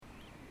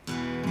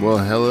Well,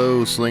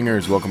 hello,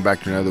 slingers. Welcome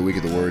back to another week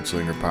of the Word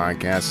Slinger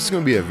podcast. This is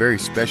going to be a very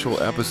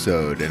special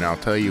episode, and I'll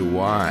tell you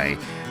why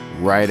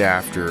right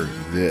after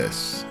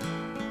this.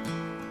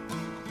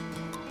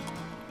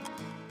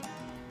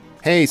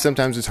 Hey,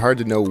 sometimes it's hard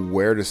to know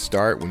where to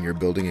start when you're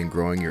building and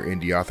growing your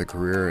indie author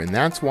career, and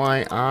that's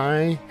why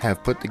I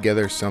have put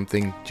together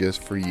something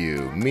just for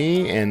you.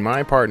 Me and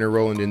my partner,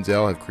 Roland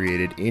Denzel, have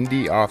created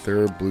Indie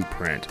Author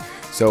Blueprint.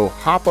 So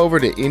hop over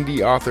to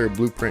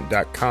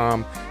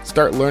indieauthorblueprint.com,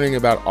 start learning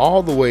about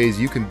all the ways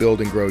you can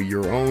build and grow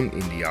your own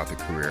indie author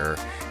career,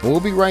 and we'll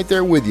be right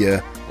there with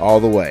you all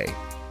the way.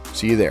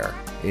 See you there,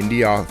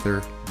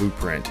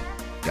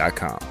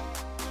 indieauthorblueprint.com.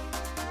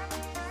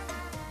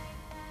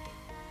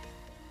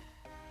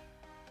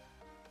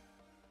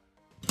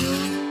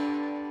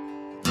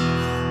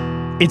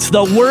 It's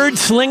the Word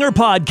Slinger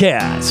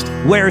Podcast,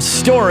 where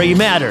story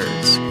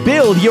matters.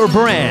 Build your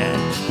brand,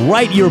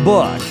 write your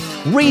book,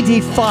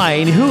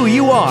 redefine who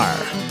you are.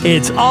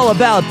 It's all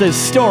about the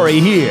story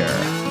here.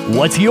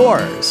 What's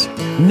yours?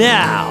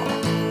 Now,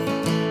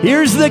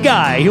 here's the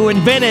guy who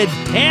invented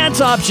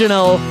Pants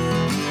Optional,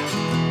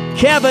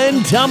 Kevin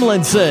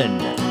Tumlinson,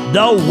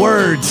 the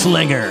Word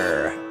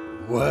Slinger.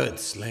 Word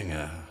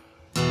Slinger.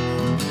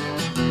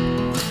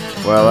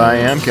 Well, I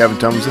am Kevin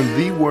Tumlinson,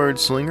 the Word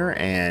Slinger,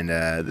 and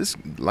this,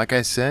 like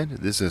I said,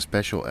 this is a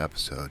special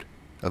episode,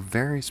 a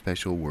very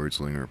special Word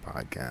Slinger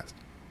podcast.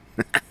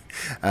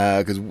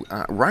 Because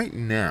right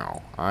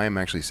now, I am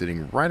actually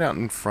sitting right out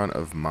in front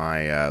of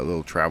my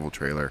little travel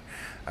trailer,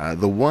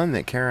 the one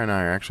that Kara and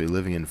I are actually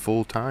living in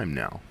full time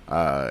now.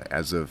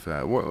 As of,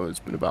 it's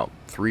been about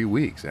 3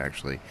 weeks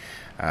actually.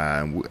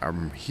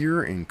 I'm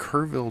here in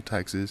Kerrville,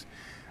 Texas.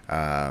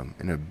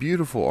 In a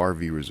beautiful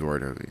RV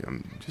resort,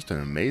 just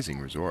an amazing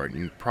resort.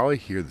 You can probably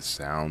hear the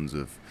sounds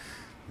of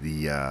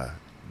the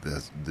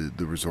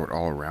resort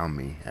all around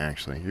me.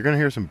 Actually, you're gonna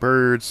hear some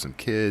birds, some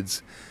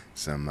kids,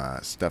 some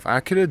stuff.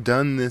 I could have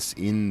done this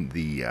in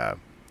the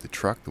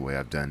truck the way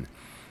I've done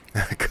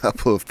a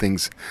couple of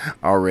things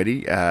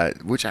already,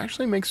 which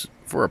actually makes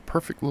for a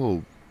perfect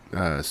little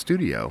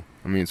studio.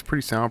 I mean, it's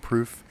pretty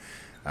soundproof,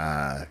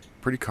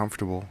 pretty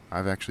comfortable.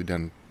 I've actually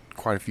done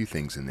quite a few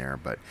things in there,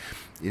 but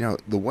you know,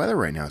 the weather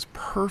right now is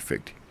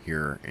perfect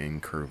here in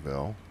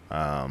Kerrville.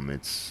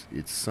 It's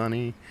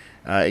sunny.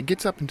 It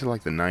gets up into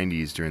like the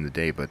 90s during the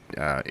day, but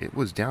it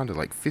was down to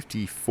like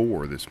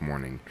 54 this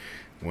morning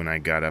when I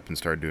got up and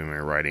started doing my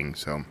writing.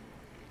 So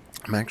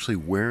I'm actually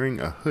wearing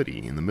a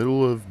hoodie in the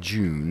middle of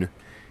June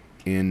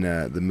in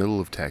the middle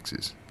of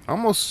Texas,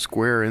 almost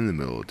square in the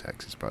middle of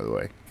Texas, by the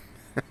way.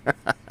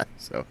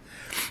 So,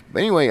 but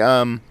anyway,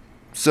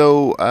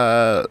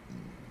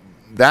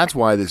 that's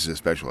why this is a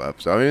special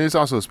episode. I mean, it's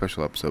also a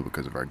special episode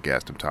because of our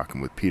guest. I'm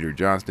talking with Peter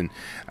Johnston.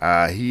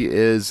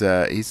 He's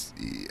a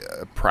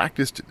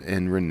practiced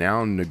and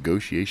renowned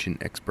negotiation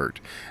expert.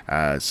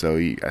 I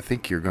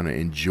think you're going to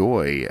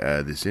enjoy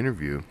this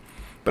interview.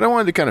 But I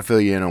wanted to kind of fill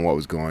you in on what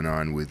was going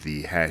on with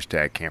the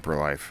hashtag camper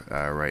life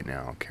right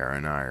now. Kara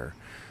and I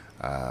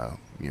are,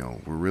 we're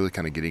really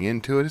kind of getting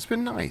into it. It's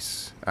been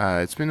nice.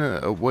 It's been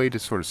a way to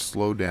sort of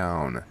slow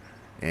down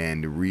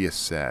and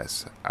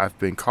reassess. I've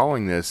been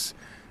calling this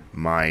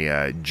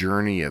my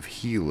journey of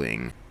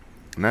healing,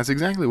 and that's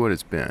exactly what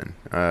it's been.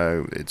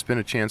 It's been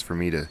a chance for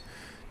me to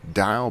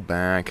dial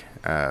back,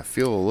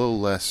 feel a little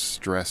less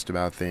stressed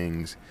about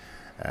things,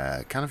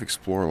 kind of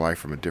explore life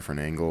from a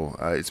different angle.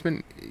 It's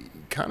been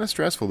kind of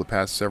stressful the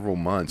past several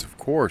months, of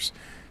course,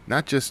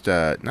 not just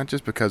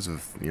because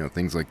of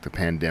things like the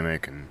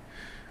pandemic and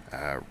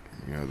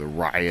the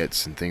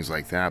riots and things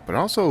like that, but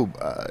also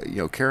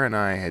Kara and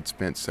I had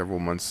spent several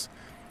months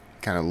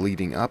kind of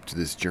leading up to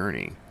this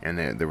journey, and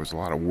there was a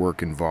lot of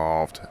work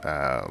involved,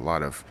 a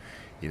lot of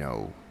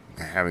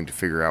having to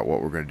figure out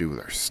what we're going to do with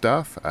our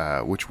stuff,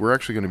 which we're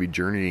actually going to be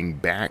journeying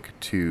back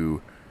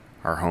to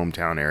our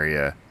hometown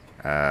area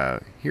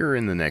here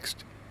in the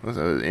next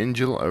in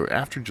July, or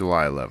after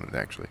July 11th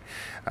actually.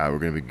 We're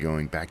going to be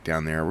going back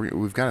down there.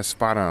 We've got a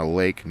spot on a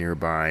lake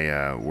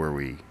nearby where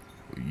we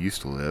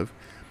used to live,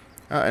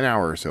 an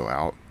hour or so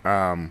out,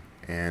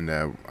 and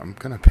I'm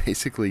going to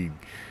basically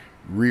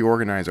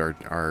reorganize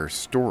our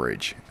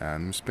storage.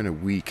 Spend a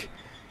week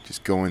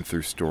just going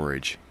through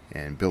storage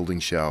and building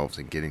shelves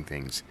and getting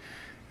things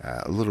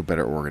a little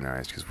better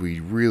organized, because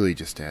we really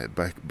just had,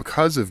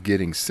 because of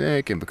getting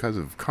sick and because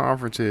of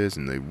conferences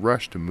and the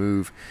rush to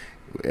move,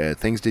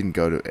 things didn't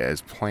go as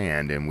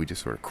planned, and we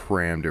just sort of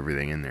crammed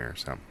everything in there.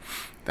 So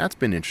that's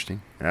been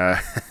interesting.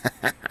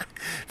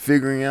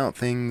 Figuring out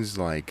things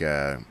like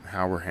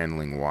how we're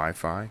handling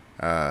Wi-Fi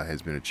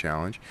has been a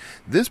challenge.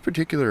 This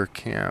particular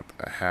camp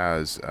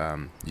has,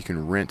 you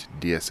can rent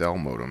DSL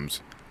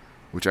modems,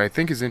 which I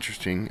think is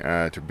interesting,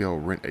 to be able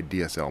to rent a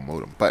DSL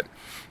modem. But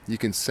you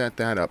can set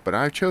that up. But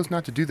I chose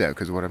not to do that,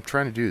 because what I'm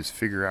trying to do is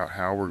figure out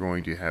how we're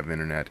going to have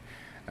internet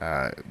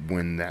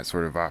when that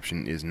sort of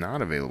option is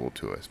not available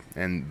to us.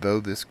 And though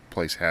this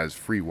place has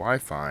free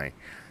Wi-Fi,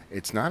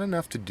 it's not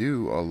enough to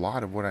do a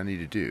lot of what I need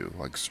to do,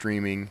 like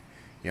streaming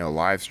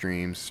live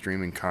streams,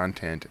 streaming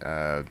content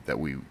that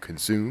we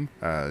consume,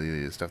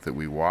 the stuff that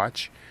we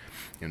watch,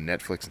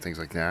 Netflix and things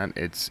like that.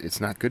 It's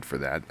not good for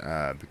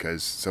that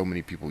because so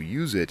many people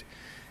use it.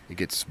 It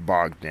gets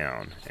bogged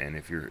down, and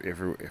if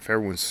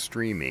everyone's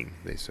streaming,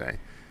 they say,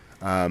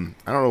 I don't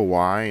know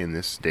why in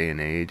this day and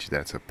age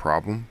that's a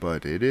problem,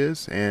 but it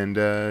is, and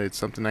it's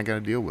something I got to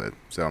deal with.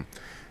 So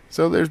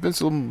there's been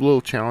some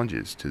little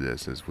challenges to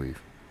this as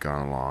we've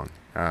gone along,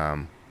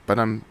 but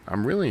I'm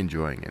really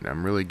enjoying it.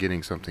 I'm really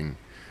getting something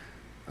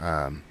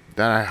that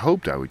I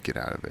hoped I would get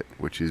out of it,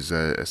 which is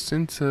a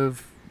sense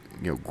of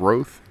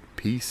growth,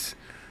 peace.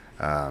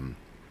 I'm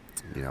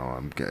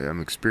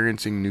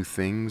experiencing new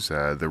things.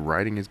 The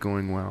writing is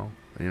going well.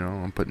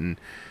 I'm putting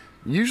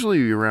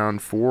usually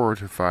around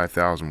 4,000 to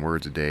 5,000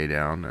 words a day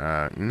down,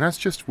 and that's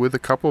just with a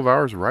couple of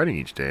hours of writing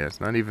each day.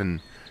 That's not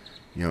even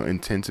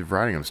intensive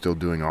writing. I'm still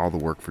doing all the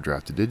work for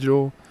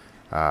Draft2Digital,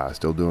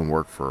 still doing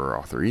work for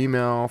Author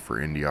Email, for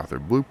Indie Author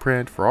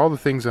Blueprint, for all the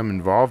things I'm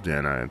involved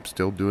in. I'm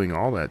still doing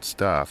all that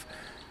stuff,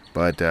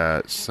 but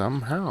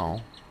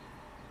somehow,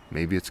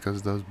 maybe it's because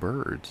of those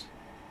birds,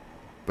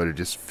 but it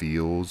just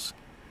feels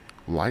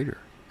lighter.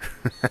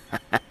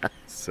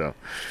 So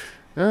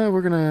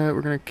we're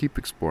gonna keep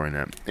exploring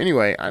that.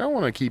 Anyway, I don't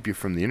want to keep you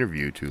from the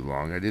interview too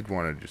long. I did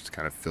want to just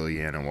kind of fill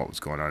you in on what was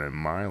going on in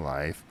my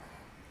life.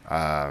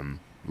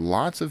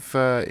 Lots of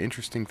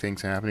interesting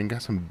things happening.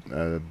 Got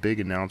some big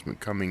announcement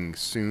coming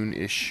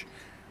soon-ish.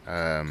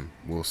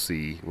 We'll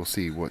see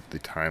what the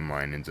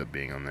timeline ends up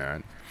being on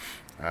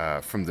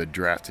that. From the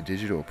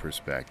Draft2Digital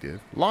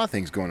perspective, a lot of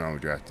things going on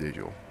with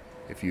Draft2Digital.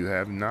 If you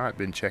have not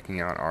been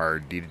checking out our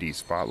D2D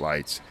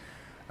spotlights,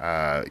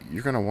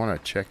 you're going to want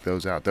to check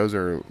those out. Those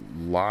are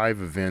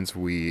live events.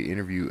 We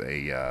interview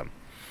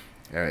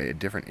a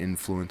different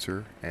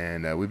influencer,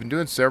 and we've been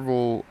doing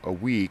several a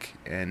week,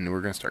 and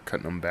we're going to start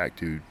cutting them back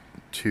to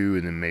 2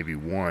 and then maybe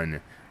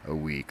 1 a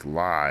week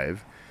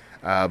live.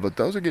 But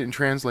those are getting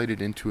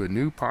translated into a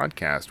new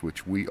podcast,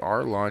 which we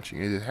are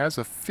launching. It has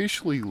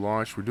officially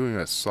launched. We're doing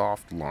a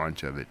soft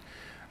launch of it.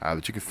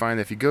 But you can find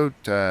that if you go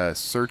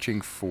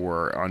searching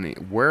for,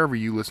 wherever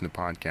you listen to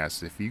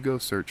podcasts, if you go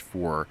search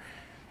for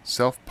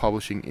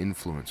self-publishing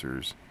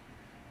influencers,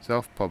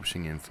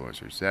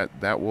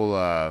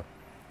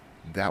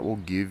 that will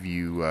give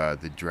you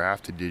the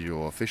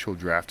Draft2Digital, official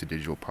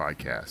Draft2Digital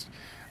podcast.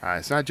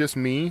 It's not just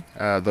me,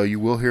 though you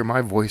will hear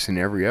my voice in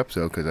every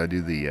episode because I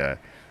do the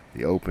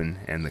open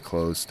and the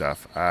close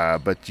stuff.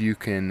 But you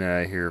can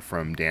hear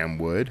from Dan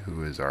Wood,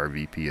 who is our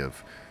VP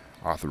of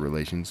Author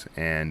Relations,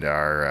 and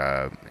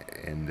our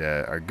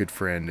good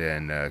friend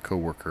and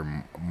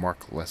co-worker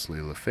Mark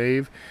Leslie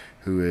Lefebvre,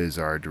 who is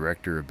our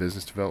Director of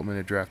Business Development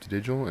at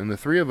Draft2Digital. And the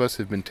three of us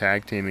have been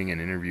tag teaming and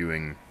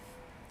interviewing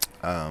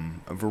a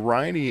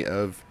variety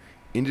of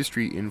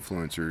industry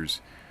influencers,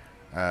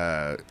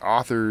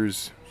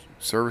 authors,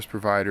 service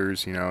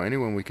providers,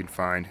 anyone we can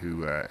find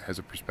who has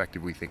a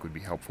perspective we think would be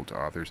helpful to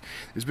authors.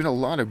 There's been a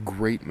lot of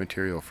great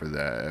material for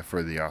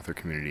the author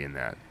community in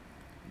that.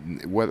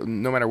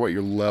 No matter what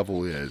your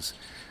level is,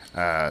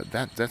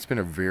 that's been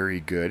a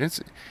very good.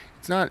 It's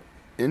not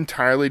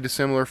entirely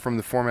dissimilar from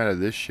the format of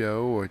this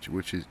show,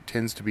 which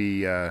tends to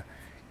be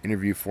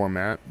interview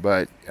format,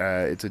 but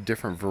it's a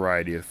different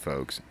variety of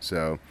folks.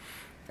 So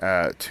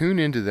tune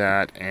into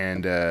that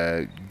and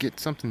get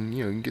something.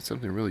 You can get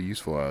something really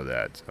useful out of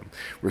that. So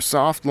we're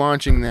soft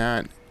launching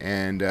that,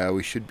 and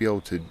we should be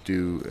able to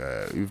do.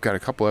 We've got a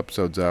couple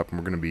episodes up, and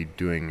we're going to be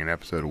doing an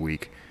episode a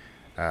week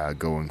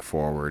going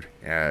forward.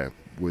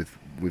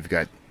 We've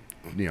got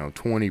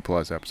 20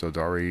 plus episodes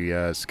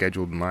already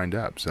scheduled and lined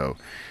up, so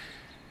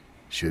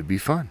should be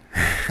fun.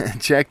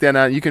 Check that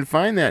out. You can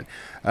find that.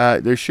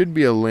 There should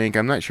be a link.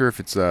 I'm not sure if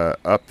it's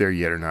up there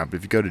yet or not, but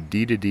if you go to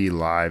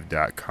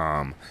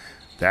d2dlive.com,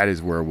 that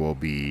is where we'll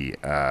be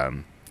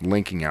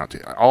linking out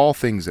to all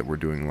things that we're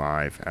doing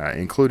live,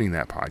 including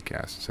that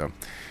podcast. So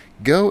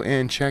go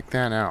and check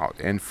that out.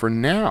 And for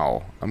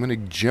now, I'm going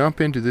to jump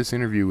into this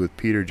interview with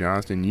Peter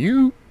Johnston.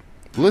 You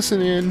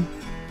listen in,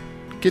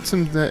 get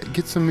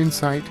some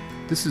insight.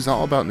 This is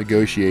all about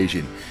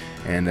negotiation,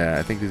 and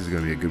I think this is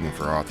going to be a good one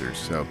for authors.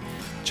 So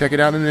check it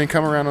out, and then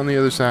come around on the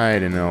other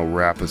side, and I'll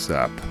wrap us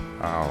up.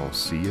 I'll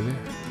see you there.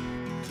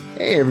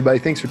 Hey, everybody.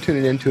 Thanks for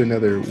tuning in to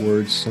another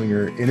Word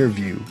Slinger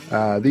interview.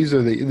 These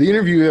are the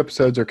interview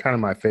episodes are kind of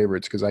my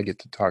favorites because I get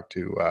to talk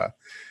to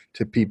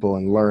people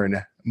and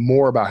learn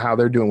more about how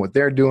they're doing what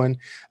they're doing,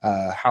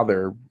 how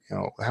the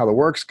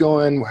work's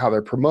going, how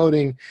they're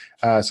promoting.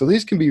 So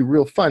these can be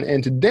real fun.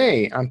 And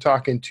today I'm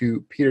talking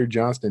to Peter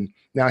Johnston.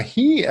 Now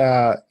he's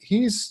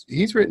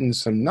written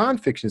some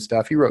nonfiction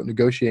stuff. He wrote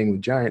Negotiating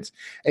with Giants,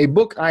 a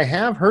book I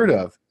have heard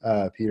of,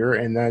 Peter,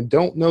 and I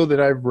don't know that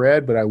I've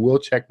read, but I will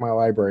check my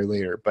library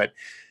later. But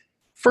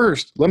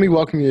first, let me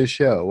welcome you to the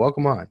show.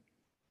 Welcome on.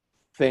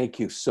 Thank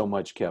you so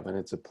much, Kevin.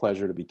 It's a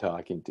pleasure to be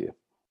talking to you.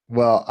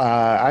 Well,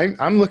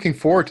 I'm looking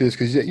forward to this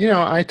because,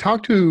 I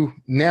talk to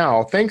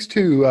now, thanks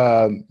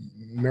to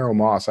Merrill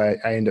Moss, I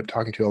end up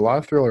talking to a lot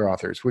of thriller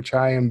authors, which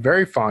I am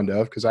very fond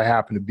of because I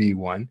happen to be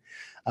one.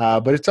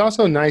 But it's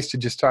also nice to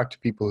just talk to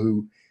people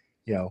who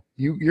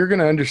you're going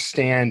to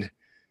understand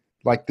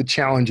like the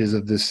challenges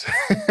of this,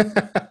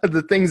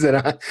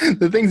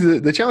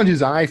 the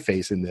challenges I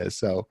face in this.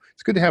 So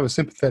it's good to have a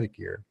sympathetic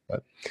ear.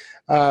 But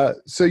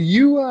so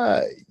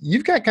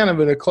you've got kind of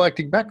an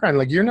eclectic background.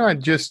 Like you're not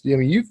just,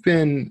 you've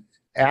been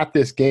at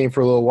this game for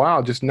a little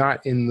while, just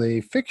not in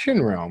the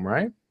fiction realm,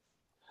 right?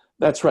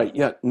 That's right.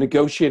 Yeah.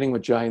 Negotiating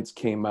with Giants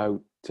came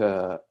out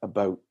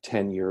about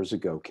 10 years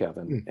ago,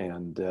 Kevin,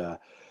 and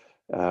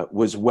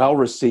was well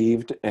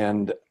received.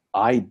 And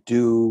I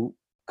do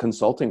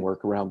consulting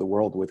work around the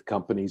world with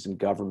companies and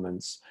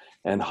governments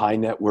and high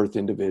net worth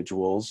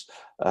individuals,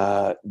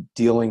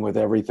 dealing with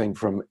everything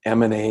from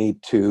M&A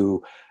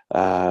to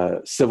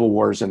civil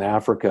wars in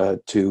Africa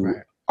to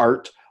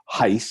art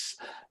heists.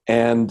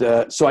 And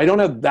so I don't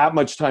have that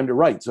much time to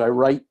write. So I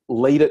write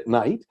late at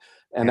night.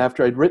 And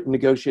after I'd written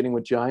Negotiating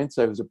with Giants,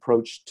 I was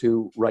approached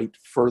to write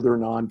further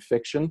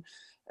nonfiction.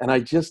 And I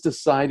just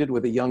decided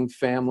with a young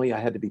family, I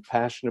had to be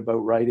passionate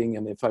about writing.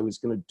 And if I was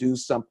going to do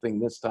something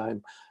this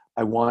time,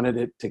 I wanted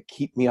it to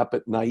keep me up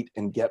at night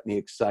and get me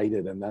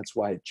excited. And that's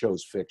why I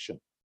chose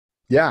fiction.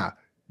 Yeah,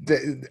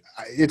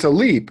 it's a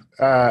leap.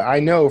 I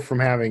know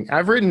from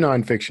I've written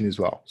nonfiction as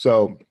well.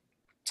 So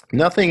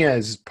nothing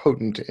as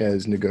potent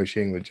as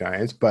Negotiating with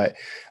Giants, but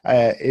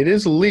it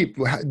is a leap.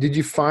 Did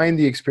you find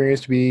the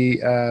experience to be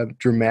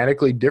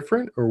dramatically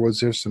different, or was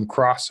there some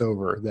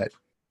crossover that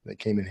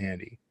came in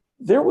handy?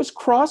 There was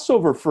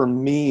crossover for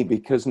me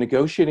because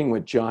Negotiating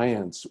with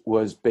Giants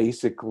was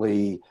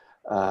basically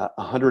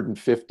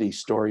 150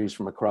 stories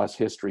from across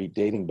history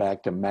dating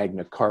back to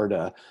Magna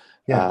Carta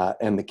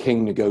and the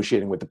king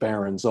negotiating with the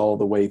barons all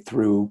the way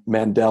through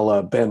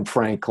Mandela, Ben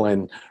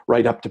Franklin,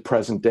 right up to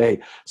present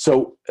day.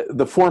 So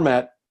the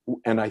format,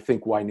 and I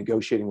think why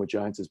Negotiating with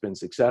Giants has been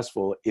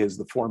successful, is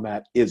the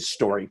format is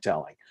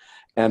storytelling.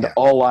 And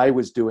all I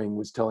was doing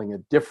was telling a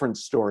different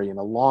story in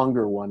a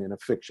longer one in a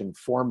fiction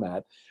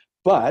format,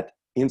 but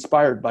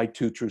inspired by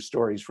two true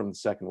stories from the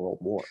Second World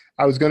War.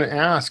 I was going to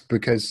ask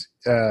because,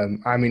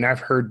 I've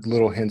heard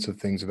little hints of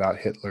things about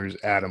Hitler's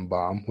atom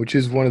bomb, which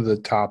is one of the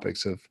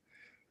topics of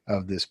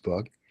this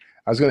book.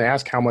 I was going to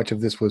ask how much of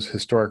this was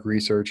historic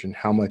research and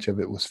how much of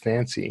it was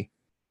fancy.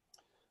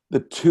 The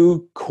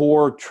two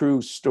core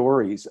true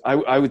stories,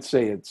 I would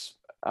say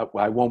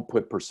I won't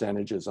put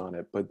percentages on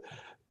it, but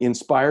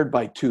inspired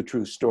by two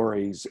true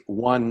stories.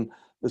 One,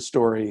 the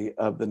story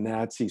of the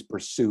Nazis'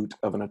 pursuit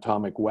of an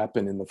atomic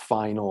weapon in the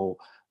final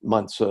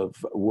months of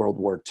World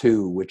War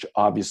II, which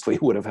obviously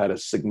would have had a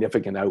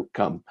significant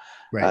outcome,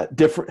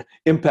 different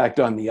impact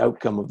on the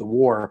outcome of the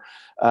war.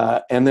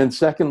 And then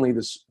secondly,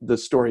 the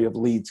story of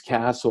Leeds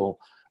Castle,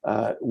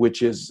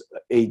 which is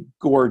a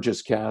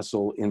gorgeous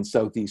castle in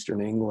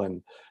southeastern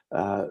England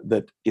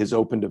that is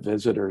open to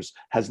visitors,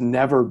 has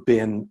never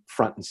been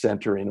front and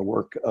center in a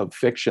work of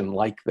fiction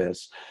like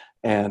this.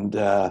 And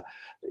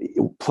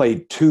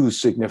played two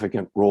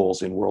significant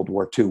roles in World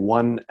War II.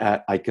 One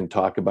I can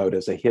talk about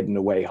as a hidden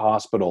away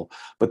hospital,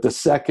 but the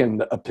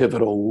second, a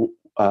pivotal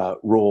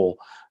role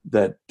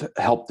that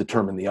helped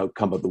determine the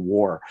outcome of the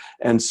war.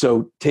 And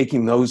so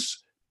taking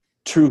those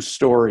true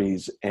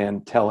stories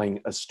and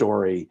telling a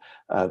story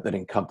that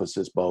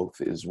encompasses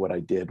both is what I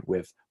did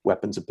with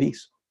Weapons of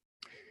Peace.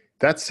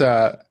 That's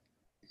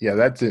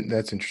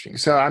interesting.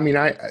 So,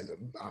 I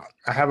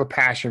have a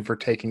passion for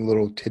taking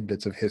little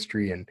tidbits of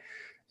history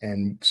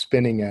and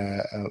spinning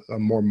a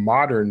more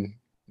modern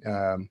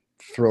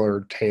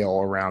thriller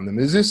tale around them.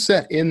 Is this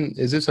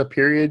a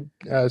period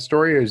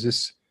story, or is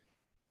this?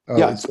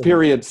 It's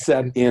period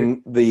set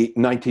in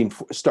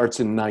starts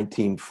in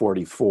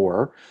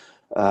 1944,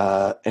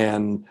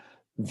 and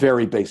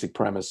very basic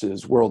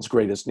premises. World's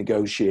greatest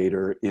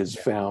negotiator is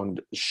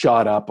found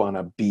shot up on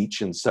a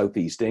beach in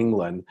southeast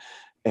England,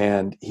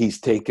 and he's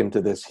taken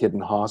to this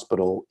hidden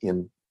hospital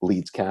in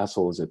Leeds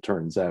Castle, as it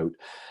turns out.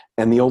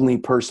 And the only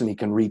person he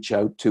can reach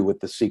out to with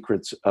the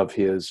secrets of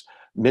his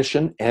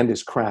mission and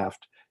his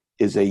craft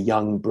is a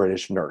young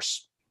British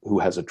nurse who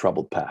has a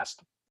troubled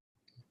past.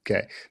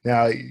 Okay.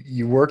 Now,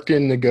 you worked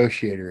in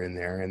Negotiator in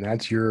there, and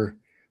that's your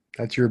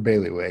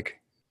bailiwick.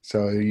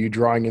 So are you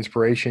drawing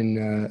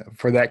inspiration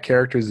for that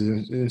character? Is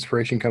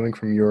inspiration coming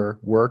from your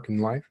work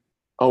and life?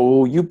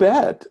 Oh, you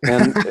bet.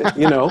 And,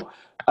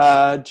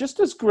 just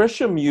as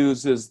Grisham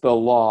uses the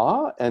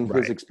law and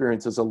his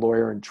experience as a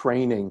lawyer and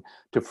training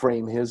to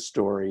frame his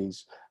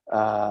stories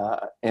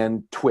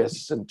and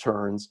twists and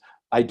turns,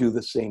 I do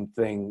the same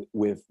thing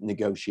with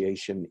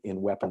negotiation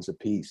in Weapons of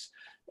Peace.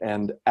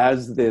 And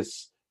as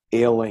this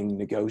ailing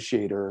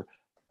negotiator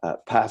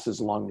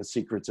passes along the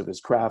secrets of his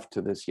craft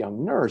to this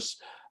young nurse,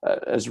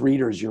 as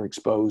readers, you're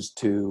exposed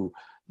to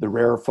the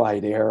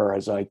rarefied air,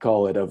 as I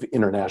call it, of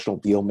international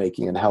deal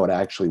making and how it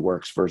actually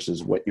works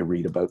versus what you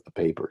read about the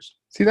papers.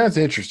 See, that's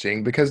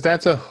interesting because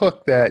that's a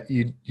hook that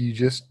you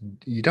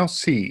don't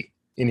see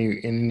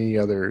in any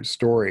other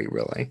story,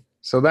 really.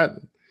 So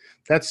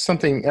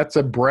that's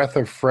a breath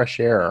of fresh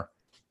air.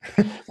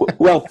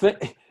 Well,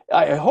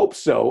 I hope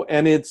so.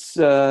 And it's,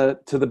 to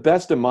the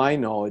best of my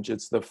knowledge,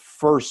 it's the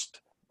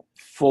first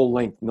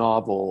full-length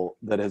novel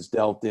that has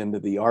delved into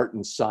the art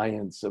and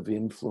science of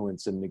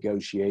influence and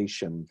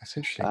negotiation. That's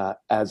interesting.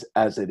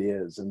 As it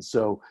is. And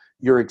so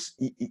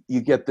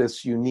you get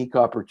this unique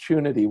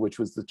opportunity, which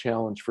was the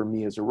challenge for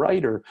me as a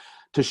writer,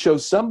 to show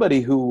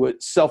somebody who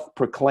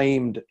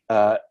self-proclaimed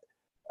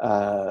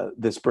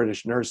this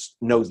British nurse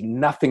knows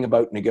nothing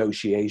about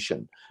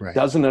negotiation, Right.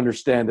 doesn't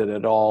understand it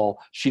at all.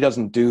 She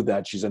doesn't do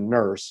that. She's a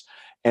nurse.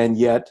 And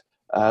yet,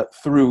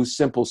 through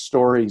simple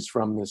stories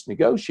from this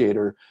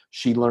negotiator,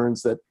 she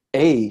learns that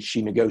A,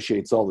 she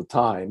negotiates all the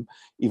time,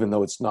 even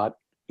though it's not,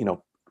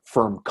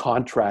 firm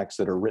contracts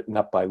that are written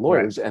up by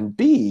lawyers, right. And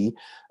B,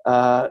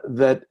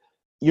 that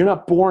you're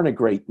not born a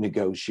great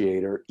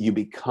negotiator, you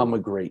become a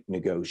great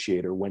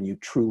negotiator when you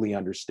truly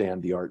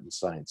understand the art and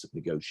science of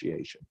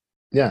negotiation.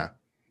 Yeah,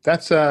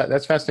 that's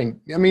fascinating.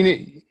 I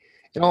mean,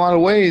 in a lot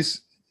of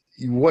ways,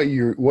 what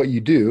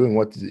you do and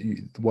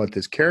what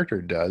this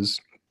character does,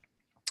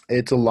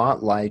 it's a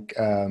lot like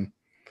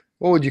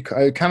what would you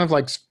kind of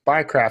like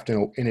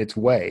spycraft in its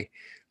way.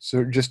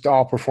 So just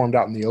all performed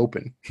out in the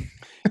open.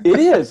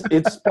 It is.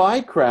 It's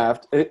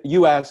spycraft.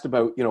 You asked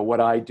about what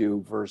I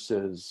do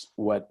versus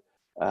what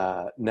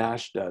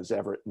Nash does.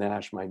 Everett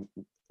Nash,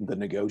 the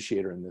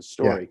negotiator in this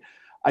story. Yeah.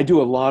 I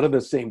do a lot of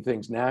the same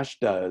things Nash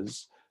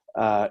does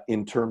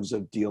in terms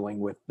of dealing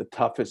with the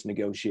toughest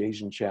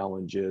negotiation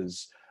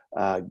challenges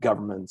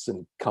governments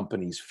and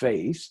companies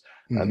face.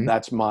 Mm-hmm.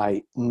 That's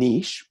my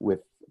niche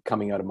with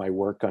coming out of my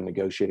work on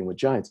negotiating with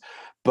giants.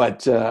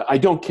 But I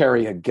don't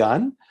carry a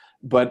gun.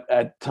 But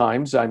at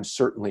times I'm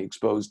certainly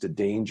exposed to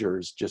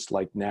dangers, just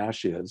like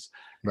Nash is.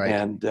 Right.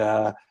 And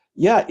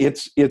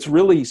it's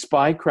really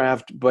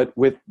spycraft, but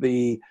with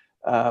the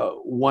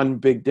one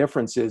big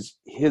difference is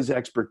his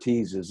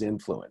expertise is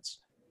influence.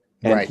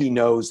 And right. He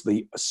knows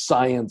the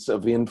science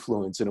of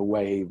influence in a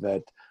way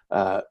that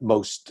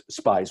most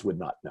spies would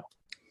not know.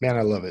 Man,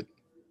 I love it.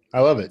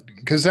 I love it.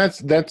 Because that's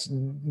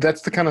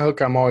the kind of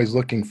hook I'm always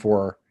looking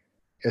for,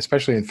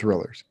 especially in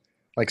thrillers.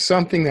 Like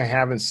something I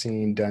haven't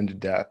seen done to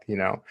death,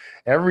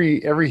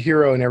 Every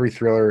hero in every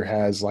thriller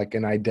has like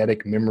an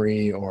eidetic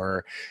memory,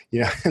 or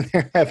they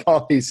have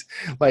all these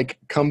like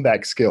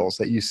comeback skills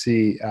that you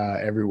see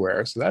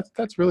everywhere. So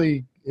that's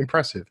really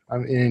impressive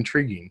and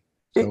intriguing.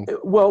 So.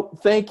 Well,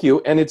 thank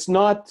you. And it's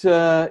not.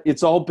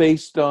 It's all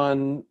based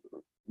on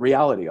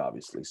reality,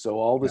 obviously. So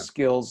all the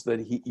skills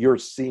that you're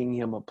seeing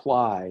him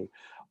apply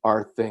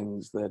are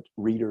things that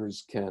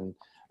readers can,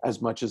 as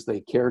much as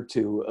they care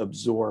to,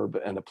 absorb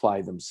and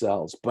apply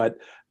themselves. But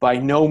by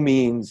no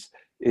means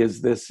is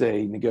this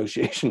a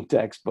negotiation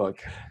textbook.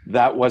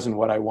 That wasn't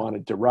what I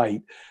wanted to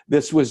write.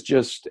 This was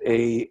just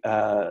a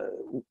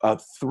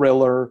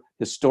thriller,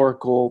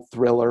 historical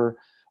thriller,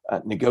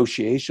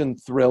 negotiation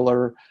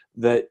thriller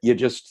that you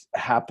just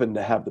happen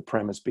to have the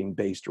premise being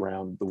based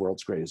around the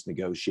world's greatest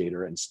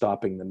negotiator and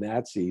stopping the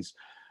Nazis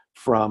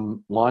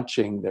from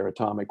launching their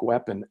atomic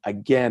weapon,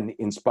 again,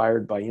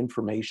 inspired by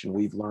information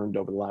we've learned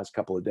over the last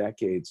couple of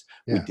decades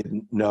we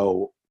didn't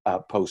know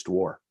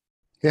post-war.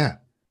 Yeah.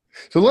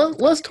 So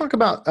let's talk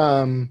about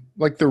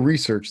like the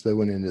research that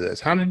went into this.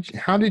 How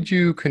did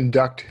you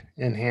conduct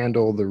and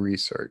handle the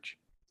research?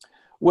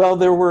 Well,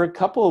 there were a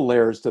couple of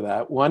layers to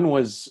that. One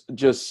was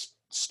just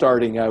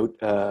starting out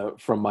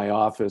from my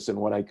office and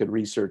what I could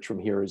research from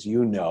here, as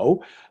you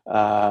know,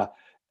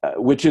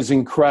 which is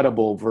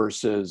incredible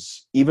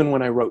versus even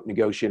when I wrote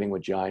Negotiating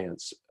with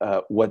Giants,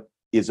 what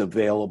is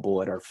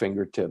available at our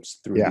fingertips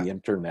through the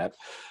internet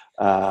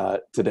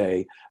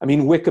today. I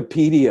mean,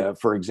 Wikipedia,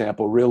 for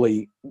example,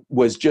 really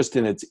was just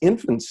in its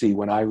infancy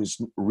when I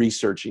was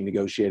researching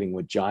Negotiating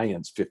with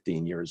Giants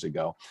 15 years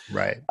ago.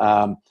 Right.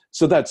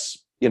 So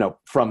that's,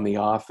 from the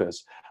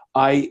office.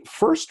 I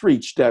first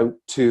reached out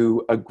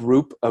to a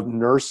group of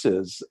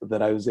nurses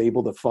that I was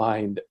able to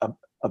find of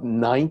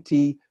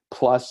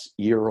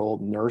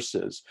 90-plus-year-old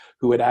nurses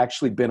who had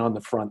actually been on the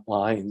front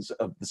lines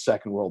of the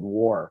Second World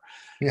War,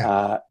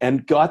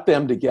 and got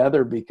them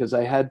together because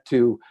I had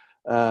to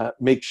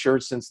make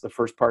sure, since the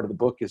first part of the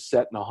book is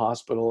set in a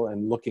hospital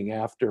and looking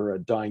after a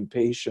dying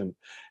patient,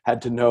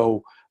 had to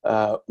know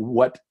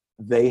what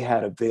they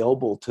had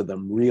available to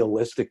them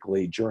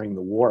realistically during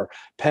the war.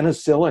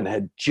 Penicillin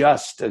had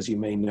just, as you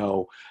may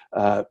know,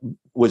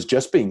 was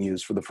just being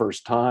used for the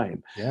first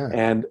time. Yeah.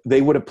 And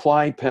they would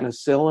apply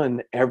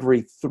penicillin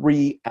every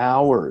 3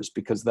 hours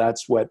because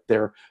that's what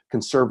their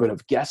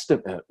conservative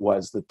guesstimate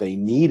was that they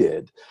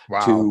needed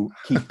to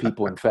keep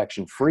people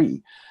infection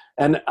free.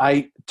 And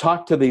I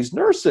talked to these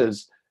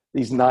nurses,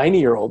 these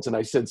 90-year-olds, and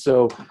I said,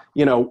 so,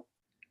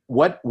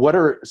 what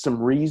are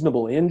some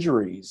reasonable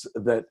injuries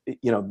that,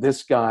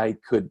 this guy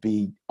could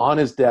be on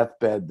his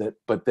deathbed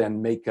but then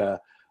make a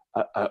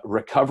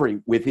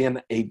recovery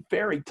within a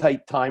very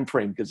tight time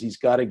frame because he's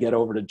got to get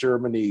over to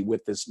Germany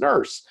with this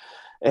nurse.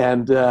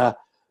 And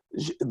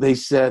they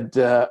said,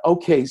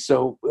 okay,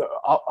 so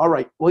all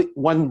right.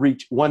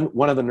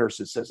 One of the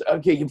nurses says,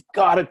 okay, you've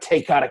got to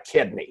take out a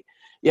kidney.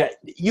 Yeah,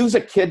 use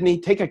a kidney,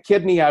 take a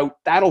kidney out.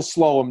 That'll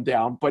slow him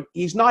down, but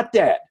he's not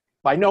dead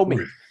by no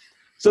means.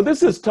 So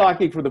this is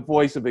talking from the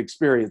voice of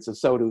experience of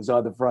someone who's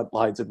on the front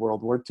lines in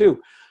World War II.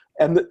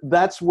 And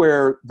that's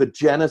where the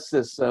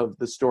genesis of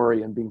the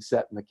story and being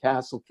set in the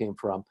castle came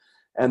from.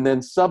 And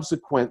then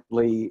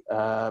subsequently,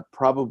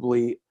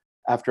 probably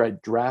after I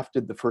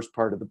drafted the first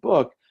part of the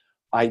book,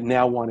 I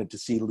now wanted to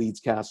see Leeds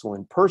Castle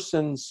in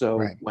person. So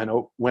Right.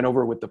 went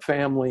over with the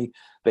family.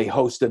 They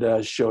hosted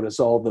us, showed us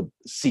all the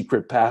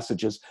secret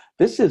passages.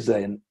 This is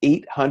an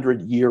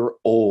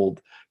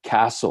 800-year-old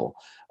castle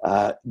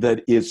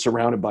that is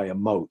surrounded by a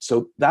moat.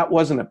 So that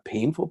wasn't a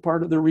painful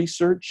part of the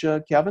research,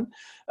 Kevin.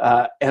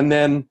 And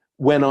then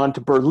went on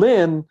to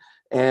Berlin,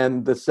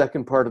 and the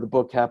second part of the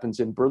book happens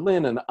in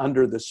Berlin and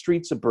under the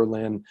streets of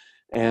Berlin,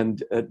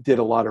 and did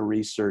a lot of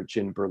research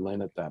in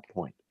Berlin at that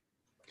point.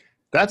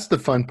 That's the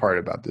fun part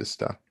about this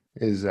stuff,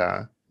 is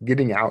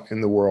getting out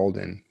in the world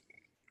and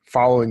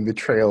following the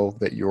trail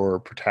that your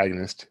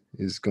protagonist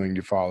is going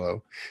to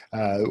follow.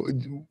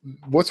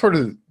 What sort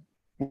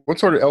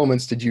of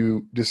elements did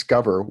you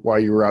discover while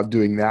you were out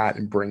doing that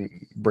and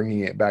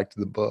bringing it back to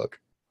the book?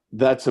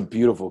 That's a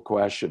beautiful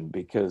question,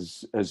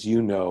 because as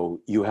you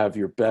know, you have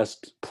your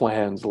best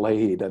plans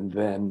laid and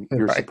then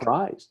you're Right.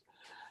 surprised.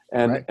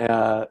 And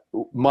Right.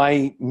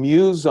 my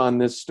muse on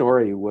this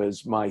story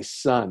was my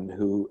son,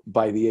 who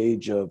by the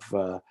age of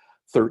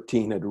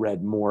 13 had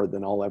read more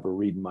than I'll ever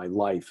read in my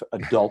life,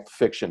 adult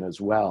fiction as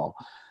well.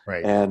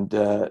 Right. And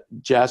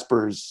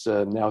Jasper's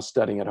now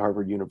studying at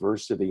Harvard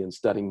University and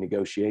studying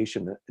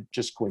negotiation,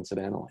 just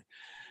coincidentally.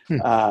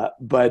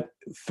 But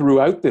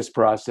throughout this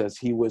process,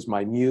 he was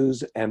my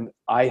muse, and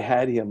I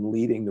had him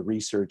leading the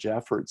research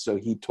effort. So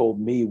he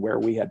told me where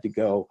we had to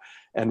go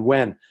and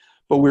when.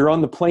 But we were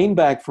on the plane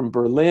back from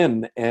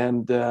Berlin,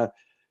 and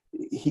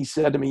he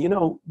said to me,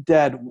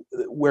 Dad,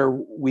 where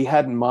we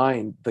had in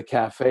mind the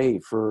cafe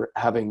for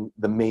having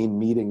the main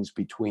meetings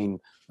between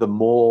the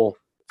mole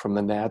from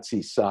the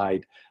Nazi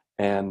side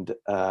and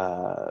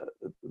the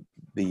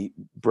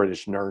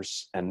British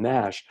nurse and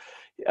Nash,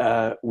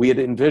 we had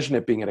envisioned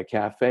it being at a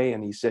cafe.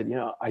 And he said,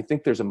 I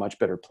think there's a much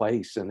better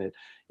place, and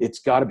it's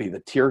got to be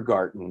the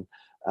Tiergarten,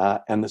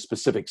 and the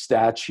specific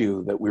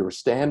statue that we were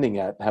standing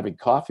at, having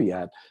coffee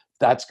at.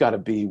 That's got to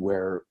be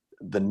where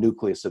the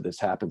nucleus of this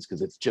happens,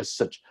 because it's just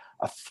such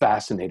a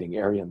fascinating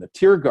area. And the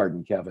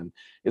Tiergarten, Kevin,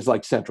 is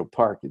like Central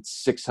Park. It's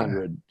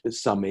 600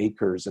 some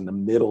acres in the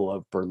middle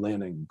of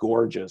Berlin, and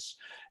gorgeous,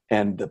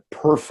 and the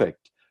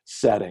perfect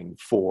setting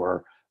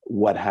for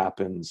what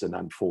happens and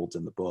unfolds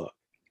in the book.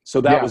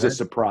 So that was a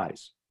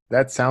surprise.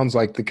 That sounds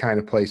like the kind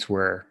of place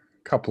where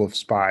a couple of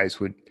spies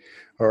would,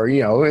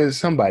 or,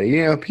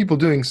 somebody, people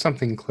doing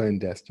something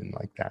clandestine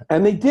like that.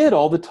 And they did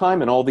all the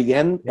time. And all the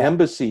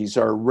embassies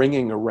are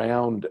ringing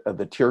around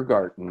the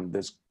Tiergarten,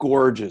 this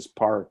gorgeous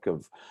park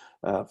of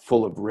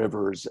full of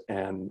rivers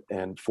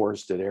and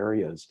forested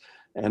areas,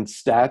 and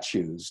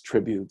statues,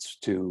 tributes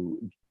to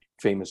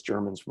famous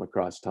Germans from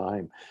across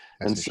time.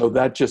 And so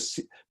that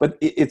but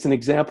it's an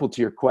example to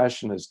your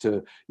question as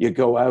to, you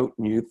go out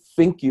and you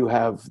think you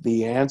have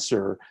the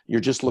answer,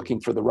 you're just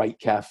looking for the right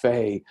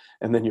cafe,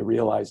 and then you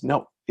realize,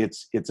 no,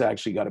 it's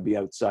actually got to be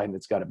outside, and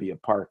it's got to be a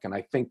park. And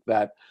I think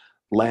that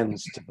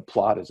lends to the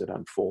plot as it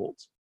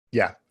unfolds.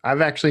 Yeah,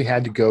 I've actually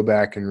had to go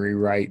back and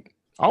rewrite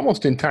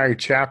almost entire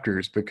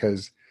chapters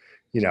because,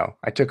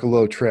 I took a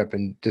little trip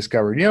and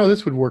discovered,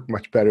 this would work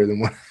much better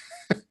than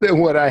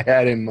what I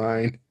had in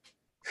mind.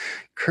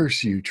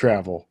 Curse you,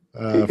 travel.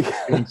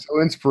 Being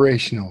so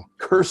inspirational.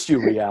 Curse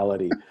you,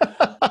 reality.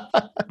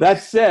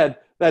 That said,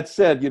 at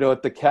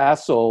the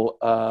castle,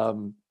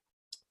 I've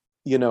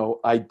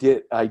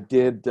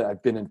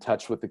been in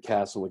touch with the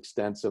castle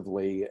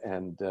extensively,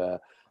 and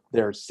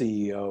their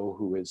CEO,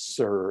 who is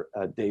Sir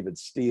David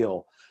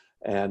Steele,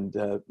 and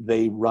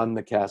they run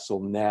the castle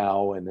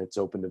now, and it's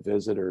open to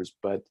visitors.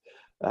 But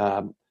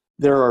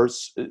there are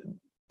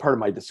part of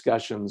my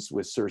discussions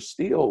with Sir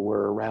Steele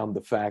were around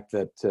the fact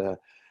that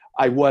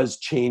I was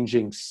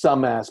changing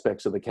some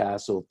aspects of the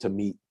castle to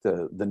meet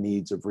the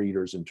needs of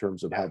readers in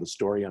terms of how the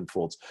story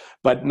unfolds.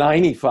 But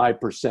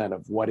 95%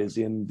 of what is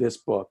in this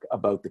book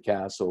about the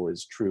castle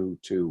is true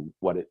to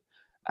what it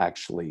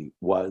actually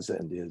was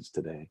and is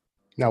today.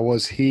 Now,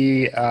 was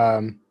he,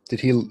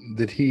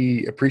 did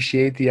he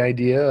appreciate the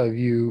idea of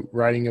you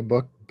writing a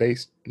book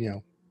based,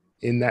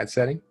 in that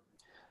setting?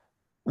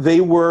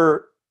 They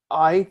were,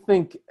 I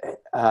think,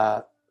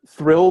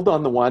 thrilled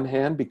on the one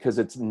hand, because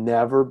it's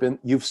never been,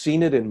 you've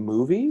seen it in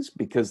movies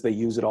because they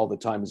use it all the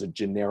time as a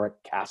generic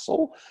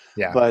castle.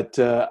 Yeah. But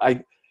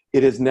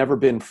it has never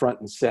been front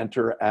and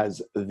center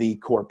as the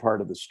core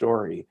part of the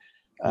story.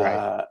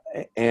 Right.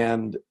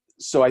 And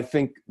so I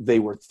think they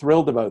were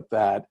thrilled about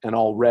that. And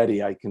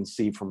already I can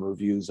see from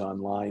reviews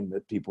online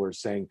that people are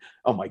saying,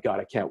 oh my God,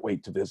 I can't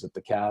wait to visit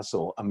the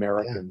castle.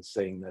 Americans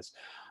saying this.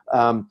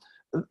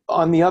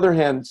 On the other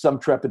hand, some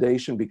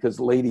trepidation, because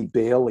Lady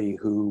Bailey,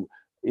 who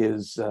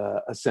is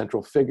a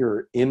central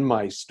figure in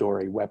my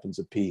story, Weapons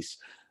of Peace,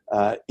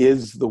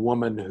 is the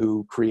woman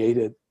who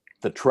created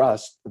the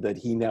trust that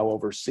he now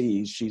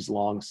oversees. She's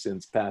long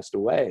since passed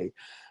away,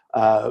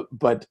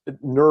 but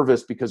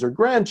nervous because her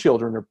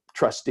grandchildren are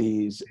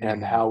trustees,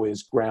 and how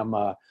is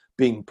grandma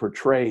being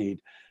portrayed.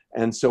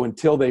 And so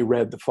until they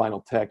read the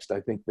final text, I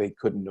think they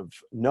couldn't have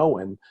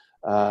known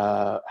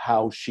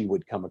how she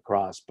would come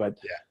across. But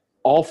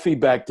all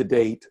feedback to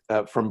date,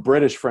 from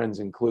British friends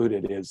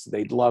included, is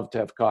they'd love to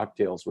have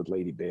cocktails with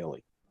Lady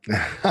Bailey.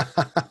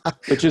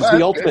 Which is the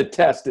ultimate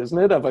test, isn't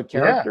it, of a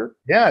character?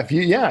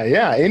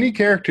 Any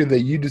character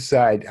that you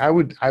decide, I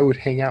would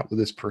hang out with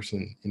this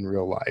person in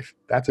real life.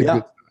 That's a good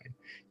sign.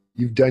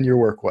 You've done your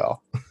work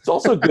well. It's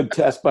also a good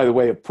test, by the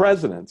way, of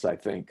presidents, I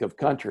think, of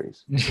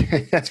countries.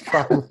 That's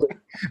probably.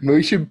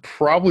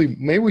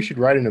 Maybe we should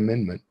write an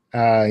amendment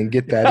and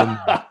get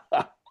that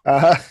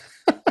in.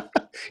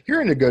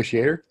 You're a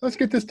negotiator. Let's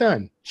get this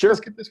done. Sure. Let's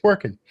get this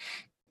working.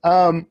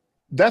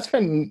 That's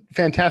been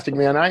fantastic,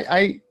 man.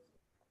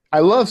 I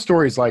love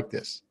stories like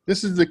this.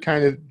 This is the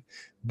kind of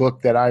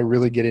book that I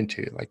really get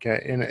into.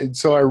 And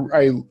so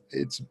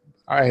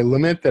I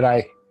lament that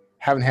I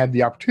haven't had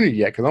the opportunity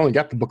yet, because I only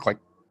got the book like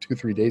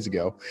 2-3 days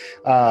ago.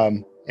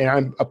 And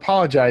I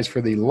apologize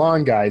for the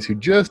lawn guys who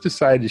just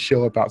decided to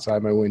show up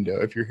outside my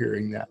window. If you're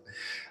hearing that,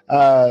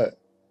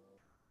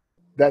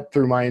 that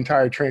threw my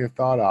entire train of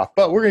thought off.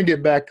 But we're gonna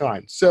get back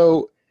on.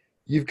 So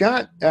you've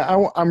got.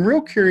 I'm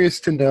real curious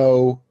to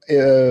know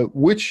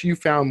which you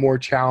found more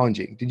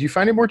challenging. Did you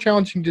find it more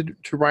challenging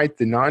to write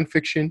the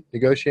nonfiction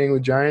Negotiating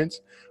with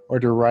Giants, or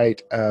to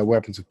write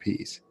Weapons of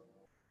Peace?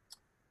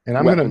 And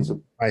I'm going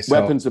to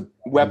myself.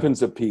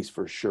 Weapons of Peace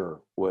for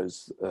sure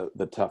was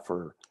the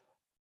tougher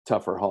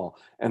haul.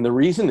 And the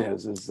reason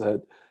is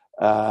that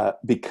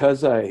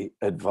because I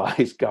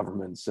advise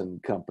governments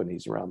and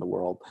companies around the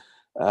world,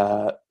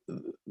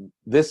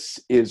 this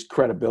is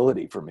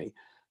credibility for me.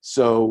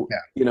 So,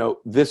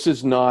 this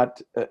is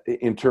not,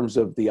 in terms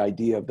of the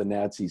idea of the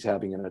Nazis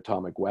having an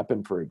atomic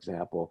weapon, for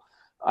example,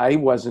 I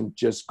wasn't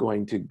just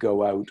going to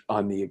go out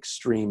on the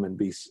extreme and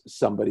be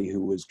somebody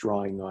who was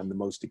drawing on the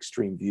most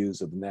extreme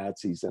views of the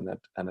Nazis and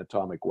an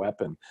atomic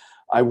weapon.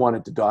 I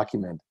wanted to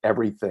document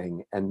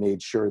everything and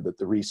made sure that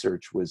the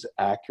research was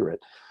accurate.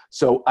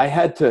 So I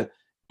had to,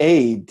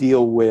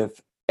 deal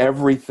with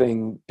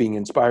everything being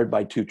inspired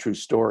by two true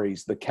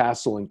stories, the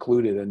castle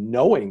included, and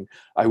knowing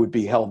I would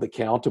be held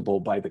accountable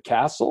by the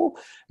castle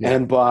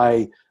and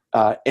by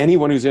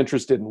anyone who's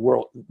interested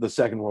in the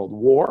Second World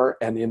War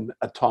and in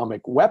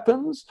atomic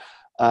weapons,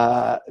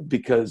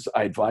 because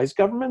I advise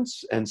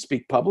governments and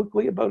speak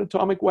publicly about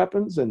atomic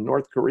weapons in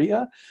North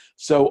Korea.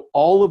 So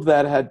all of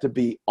that had to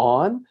be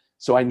on.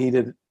 So I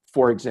needed,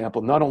 for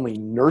example, not only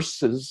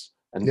nurses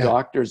and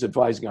doctors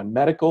advising on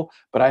medical,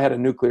 but I had a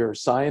nuclear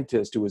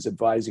scientist who was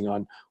advising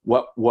on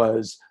what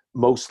was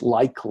most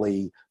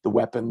likely the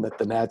weapon that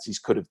the Nazis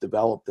could have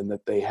developed and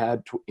that they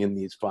had in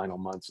these final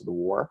months of the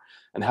war,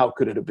 and how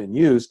could it have been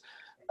used.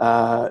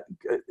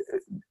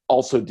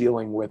 Also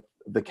dealing with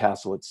the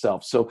castle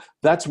itself. So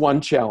that's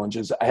one challenge.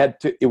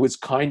 It was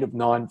kind of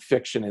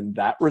nonfiction in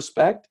that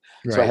respect.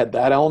 Right. So I had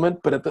that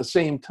element, but at the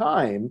same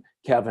time,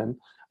 Kevin,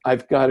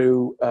 I've got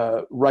to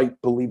write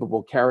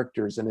believable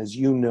characters. And as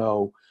you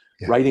know,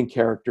 writing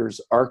characters,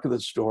 arc of the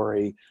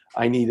story,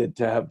 I needed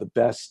to have the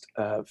best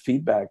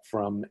feedback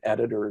from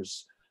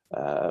editors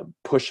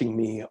pushing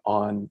me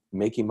on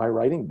making my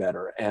writing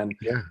better. And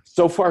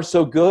so far,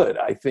 so good.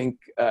 I think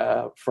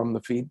from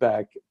the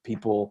feedback,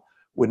 people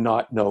would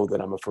not know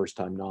that I'm a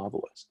first-time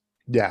novelist.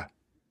 Yeah.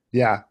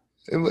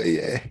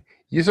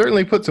 You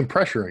certainly put some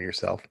pressure on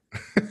yourself.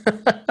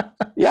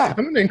 I'm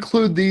going to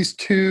include these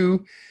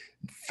two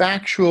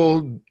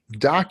factual,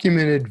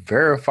 documented,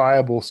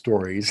 verifiable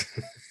stories.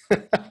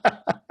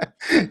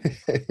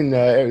 And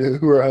I'm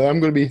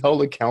going to be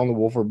held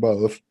accountable for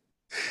both.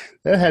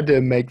 That had to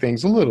make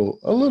things a little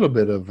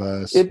bit of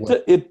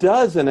it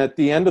does. And at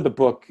the end of the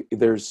book,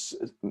 there's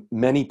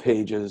many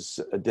pages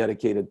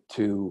dedicated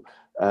to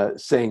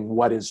saying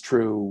what is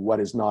true, what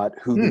is not,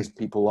 who these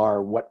people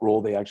are, what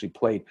role they actually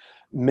played.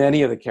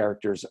 Many of the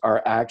characters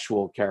are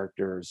actual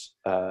characters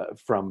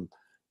from,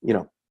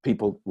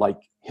 people like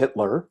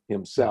Hitler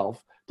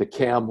himself to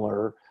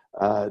Kammler,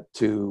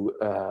 to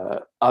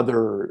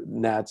other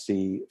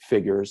Nazi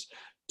figures,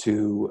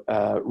 to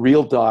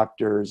real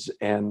doctors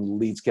and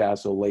Leeds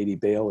Castle Lady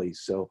Bailey.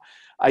 So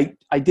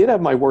I did have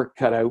my work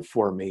cut out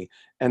for me,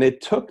 and it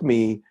took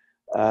me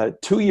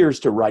 2 years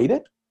to write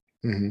it.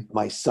 Mm-hmm.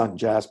 My son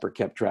Jasper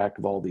kept track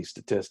of all these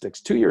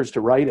statistics. 2 years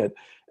to write it,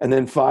 and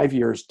then 5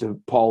 years to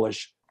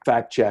polish,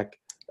 fact check,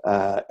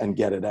 and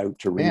get it out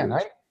to read. Man,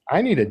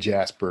 I need a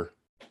Jasper.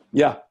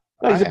 Yeah.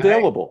 No, he's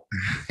available.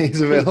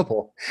 He's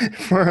available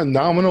for a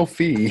nominal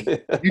fee.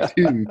 You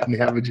too can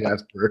have a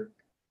Jasper.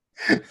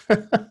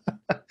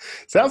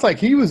 Sounds like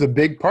he was a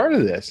big part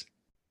of this.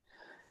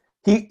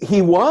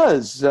 He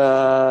was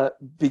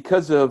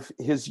because of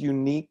his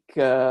unique.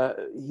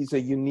 He's a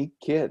unique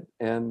kid,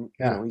 and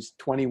he's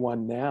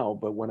 21 now.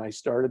 But when I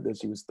started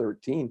this, he was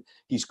 13.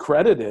 He's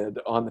credited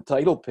on the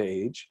title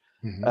page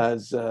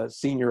as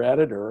senior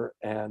editor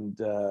and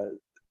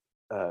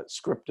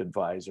script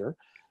advisor.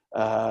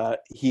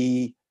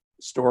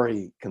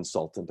 Story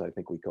consultant, I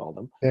think we called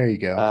him. There you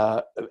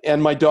go.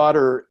 And my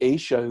daughter,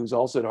 Aisha, who's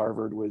also at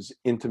Harvard, was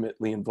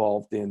intimately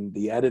involved in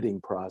the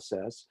editing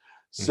process.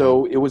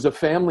 So it was a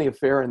family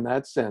affair in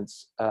that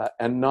sense,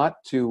 and not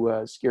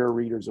to scare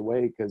readers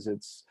away because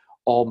it's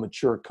all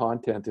mature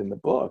content in the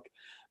book.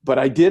 But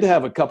I did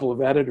have a couple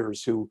of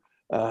editors who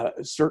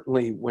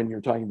certainly when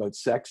you're talking about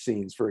sex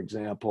scenes, for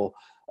example,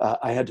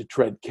 I had to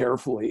tread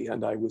carefully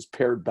and I was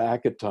pared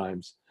back at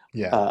times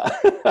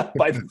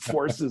by the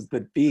forces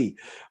that be,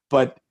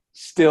 but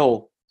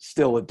still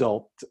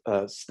adult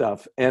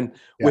stuff. And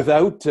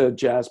without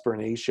Jasper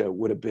and Aisha, it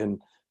would have been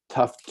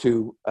tough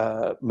to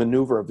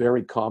maneuver a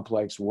very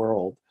complex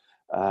world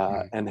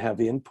and have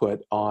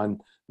input on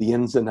the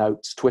ins and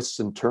outs, twists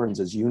and turns,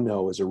 as you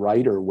know, as a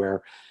writer,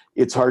 where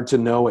it's hard to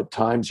know at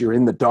times you're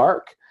in the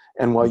dark.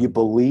 And while you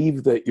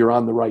believe that you're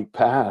on the right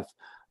path,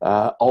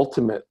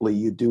 ultimately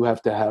you do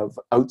have to have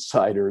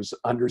outsiders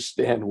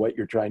understand what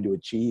you're trying to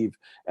achieve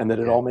and that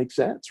it all makes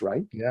sense,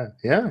 right? Yeah.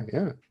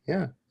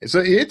 So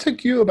it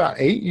took you about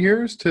 8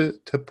 years to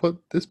put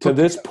this book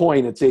to this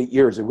point. It's 8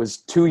 years. It was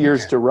 2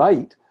 years to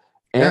write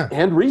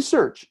and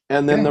research,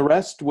 and then the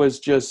rest was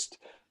just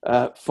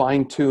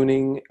fine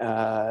tuning,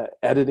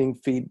 editing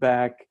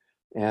feedback,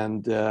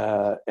 and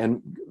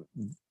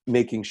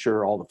making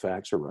sure all the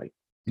facts are right.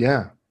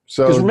 Yeah.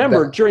 So because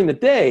remember, during the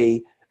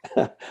day,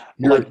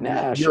 like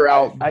Nash, you're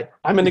out.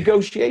 I'm a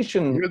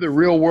negotiation. You're the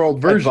real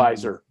world version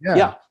advisor.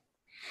 Yeah.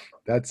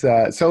 That's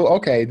so.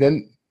 Okay,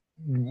 then,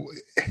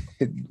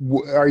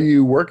 are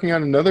you working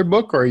on another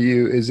book, or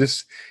is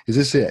this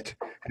it?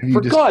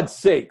 For God's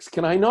sakes,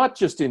 can I not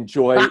just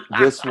enjoy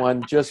this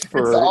one just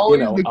for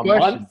a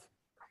month?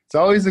 It's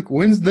always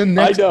when's the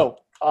next?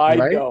 I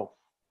know.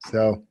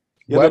 So,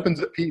 Weapons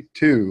of Peace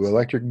 2,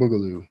 Electric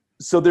Boogaloo.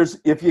 So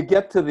if you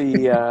get to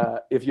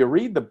the if you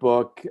read the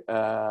book,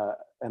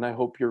 and I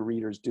hope your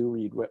readers do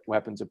read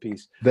Weapons of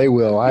Peace. They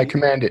will. I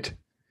command it.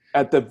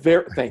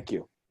 Thank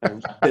you.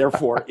 And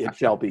therefore, it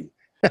shall be.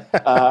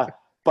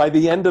 By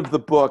the end of the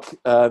book,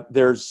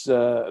 there's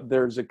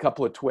a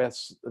couple of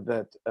twists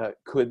that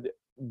could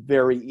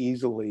very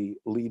easily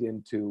lead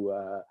into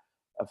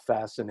a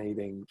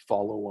fascinating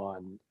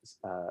follow-on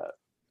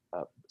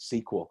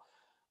sequel.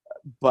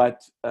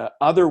 But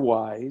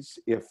otherwise,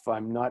 if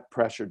I'm not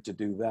pressured to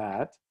do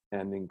that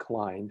and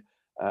inclined,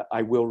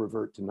 I will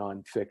revert to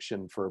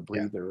nonfiction for a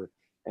breather.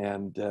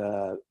 And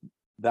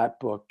that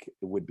book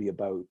would be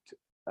about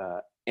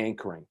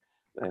anchoring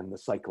and the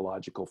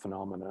psychological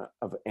phenomena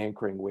of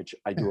anchoring, which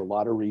I do a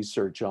lot of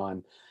research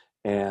on,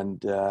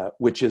 and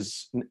which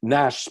is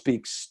Nash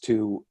speaks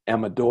to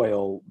Emma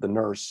Doyle, the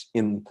nurse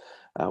in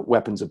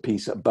Weapons of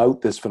Peace,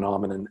 about this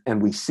phenomenon,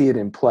 and we see it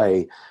in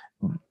play.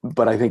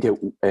 But I think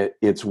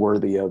it's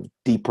worthy of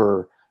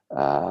deeper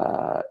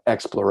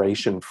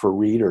exploration for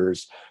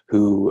readers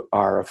who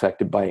are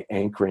affected by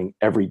anchoring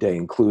every day,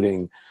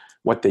 including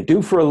what they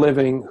do for a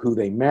living, who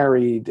they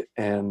married,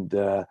 and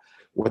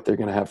what they're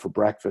going to have for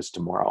breakfast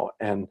tomorrow,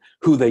 and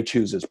who they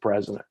choose as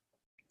president.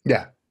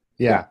 Yeah.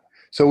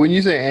 So when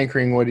you say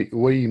anchoring, what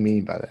do you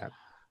mean by that?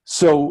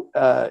 So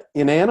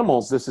in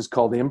animals, this is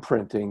called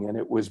imprinting, and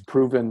it was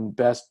proven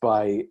best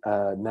by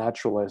a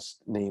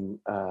naturalist named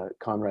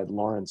Conrad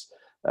Lawrence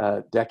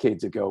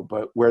decades ago,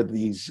 but where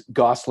these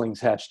goslings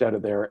hatched out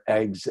of their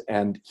eggs,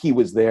 and he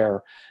was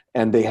there,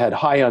 and they had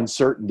high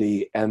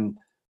uncertainty, and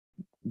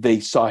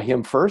they saw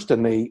him first,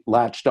 and they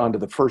latched onto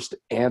the first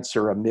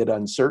answer amid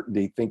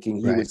uncertainty, thinking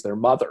he was their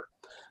mother.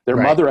 Their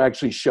mother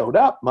actually showed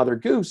up, Mother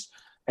Goose,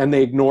 and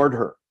they ignored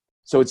her.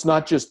 So it's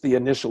not just the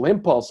initial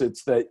impulse,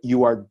 it's that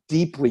you are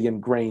deeply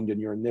ingrained in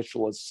your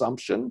initial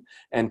assumption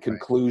and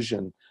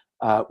conclusion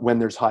when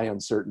there's high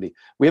uncertainty.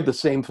 We have the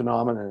same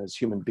phenomenon as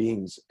human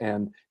beings,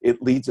 and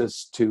it leads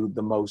us to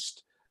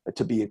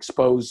to be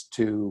exposed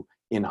to,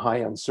 in high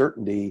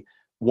uncertainty,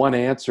 one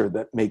answer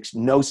that makes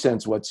no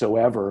sense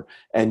whatsoever,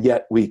 and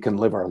yet we can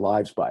live our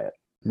lives by it.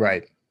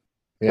 Right.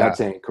 Yeah.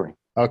 That's anchoring.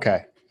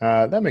 Okay.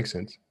 That makes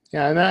sense.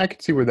 Yeah, and I can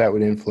see where that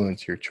would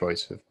influence your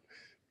choice of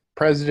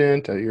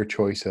president, your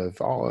choice of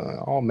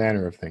all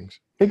manner of things.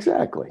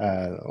 Exactly.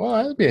 Well,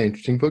 that'd be an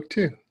interesting book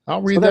too.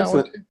 I'll read that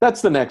one too.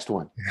 That's the next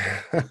one.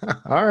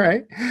 All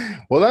right.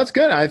 Well, that's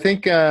good. I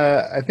think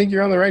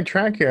you're on the right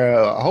track here.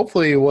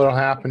 Hopefully, what'll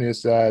happen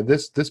is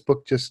this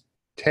book just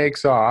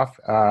takes off,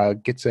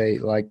 gets a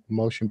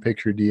motion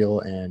picture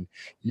deal, and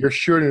you're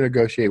sure to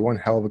negotiate one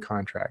hell of a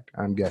contract,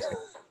 I'm guessing.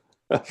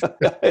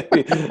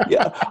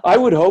 Yeah, I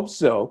would hope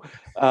so.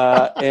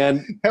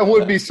 And that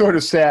would be sort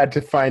of sad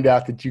to find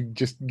out that you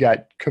just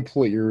got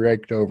completely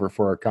raked over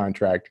for a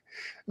contract.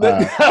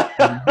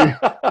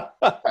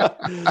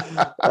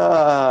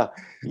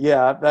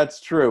 Yeah,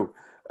 that's true.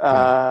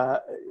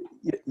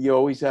 You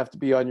always have to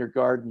be on your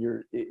guard,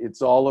 and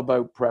it's all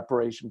about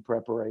preparation.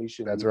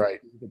 That's right.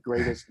 You're the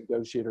greatest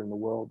negotiator in the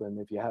world, and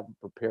if you haven't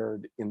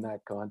prepared in that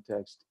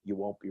context, you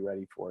won't be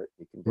ready for it.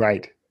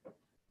 Right.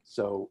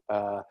 So,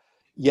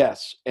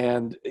 yes,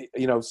 and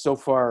so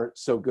far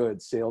so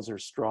good. Sales are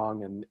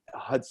strong, and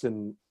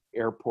Hudson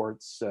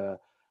airports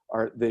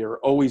they're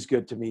always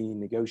good to me.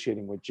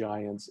 Negotiating with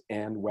Giants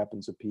and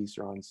Weapons of Peace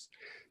are on sale.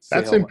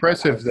 That's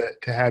impressive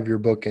to have your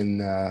book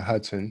in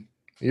Hudson.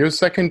 You're the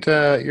second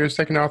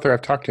author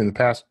I've talked to in the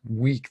past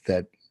week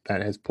that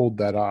has pulled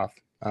that off.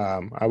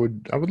 I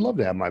would love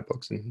to have my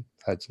books in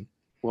Hudson.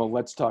 Well,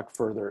 let's talk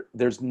further.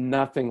 There's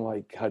nothing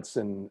like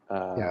Hudson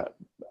Yeah.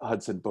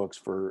 Hudson Books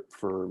for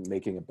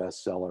making a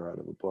bestseller out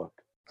of a book.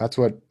 I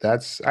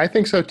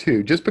think so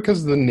too. Just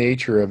because of the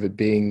nature of it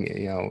being,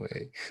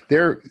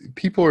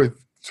 people are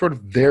sort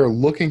of there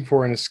looking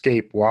for an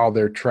escape while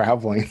they're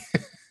traveling.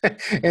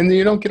 And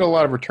you don't get a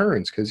lot of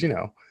returns because,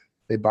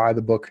 they buy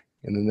the book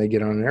and then they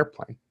get on an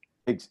airplane.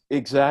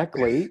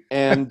 Exactly.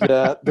 And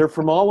they're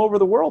from all over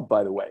the world,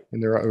 by the way,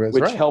 And that's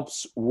which right.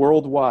 helps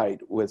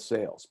worldwide with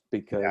sales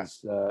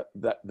because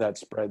that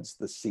spreads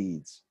the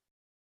seeds.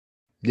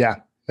 Yeah,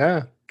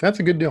 that's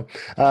a good deal.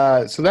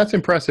 So that's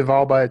impressive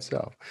all by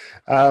itself.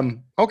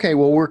 Okay,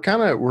 well,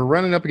 we're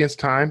running up against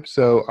time,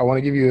 so I want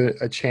to give you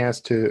a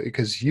chance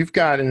because you've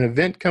got an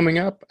event coming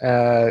up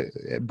at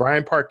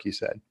Bryant Park, you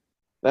said.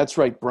 That's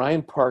right.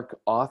 Bryant Park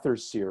Author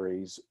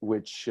Series,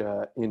 which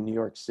in New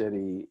York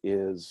City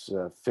is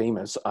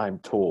famous, I'm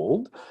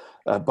told,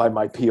 by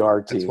my PR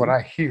team. That's what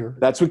I hear.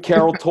 That's what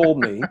Carol told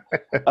me.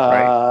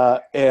 Right.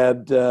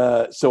 And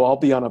so I'll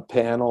be on a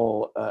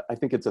panel, I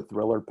think it's a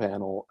thriller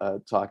panel,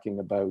 talking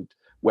about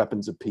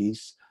Weapons of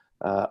Peace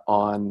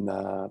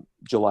on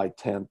July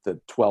 10th at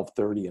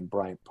 12:30 in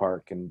Bryant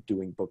Park, and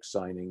doing book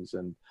signings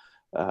and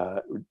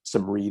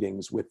some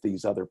readings with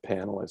these other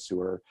panelists who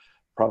are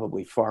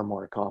probably far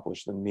more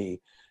accomplished than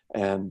me,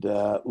 and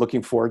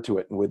looking forward to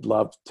it, and would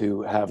love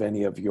to have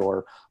any of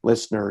your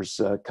listeners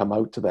come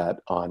out to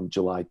that on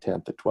July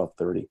 10th at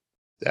 12:30.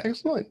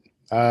 Excellent.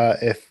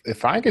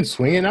 If I can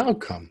swing it, I'll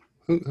come.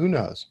 Who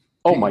knows?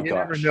 Oh my You gosh.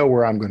 never know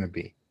where I'm going to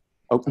be.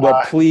 Oh,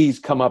 well, please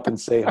come up and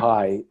say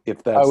hi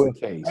if that's the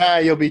case.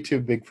 You'll be too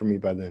big for me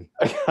by then.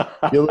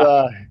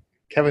 You'll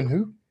Kevin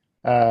who?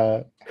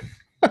 All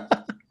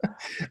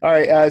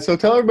right. So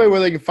tell everybody where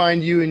they can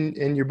find you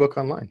and your book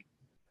online.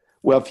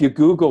 Well, if you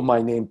Google my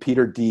name,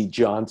 Peter D.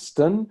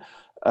 Johnston,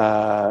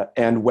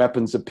 and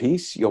Weapons of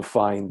Peace, you'll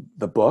find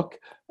the book,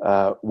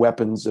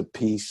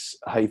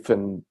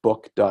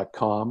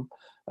 weaponsofpeace-book.com.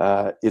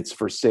 It's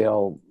for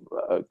sale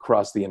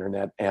across the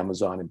internet,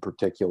 Amazon in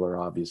particular,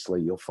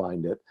 obviously, you'll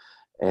find it.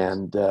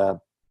 And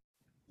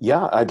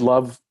I'd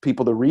love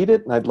people to read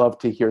it, and I'd love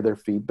to hear their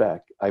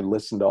feedback. I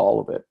listen to all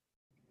of it.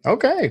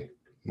 Okay.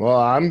 Well,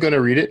 I'm going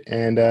to read it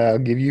and I'll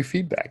give you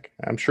feedback.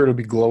 I'm sure it'll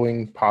be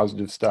glowing,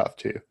 positive stuff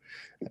too.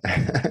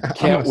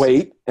 Can't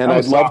wait. And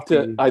I'd love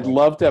to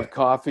softie. have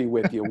coffee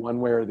with you one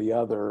way or the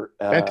other.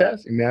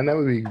 Fantastic, man. That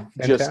would be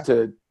fantastic. Just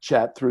to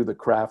chat through the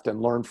craft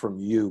and learn from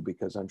you,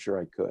 because I'm sure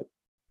I could.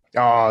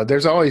 Oh,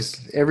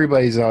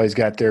 everybody's always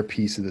got their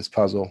piece of this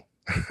puzzle.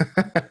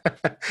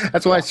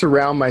 That's why I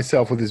surround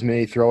myself with as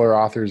many thriller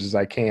authors as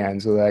I can,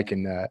 so that I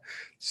can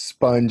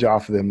sponge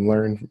off of them,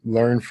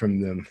 learn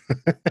from them.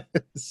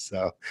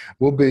 So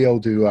we'll be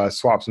able to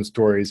swap some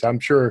stories. I'm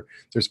sure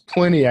there's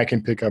plenty I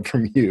can pick up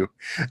from you.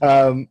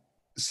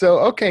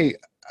 Okay,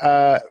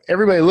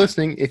 everybody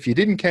listening, if you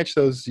didn't catch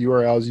those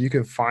URLs, you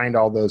can find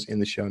all those in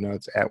the show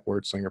notes at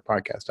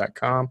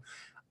wordslingerpodcast.com.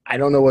 I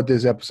don't know what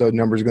this episode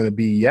number is going to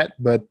be yet,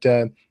 but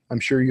I'm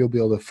sure you'll be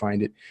able to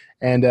find it.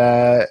 And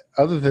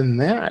other than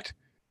that,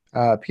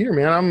 Peter,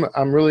 man,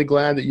 I'm really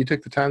glad that you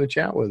took the time to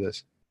chat with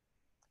us.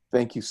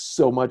 Thank you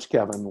so much,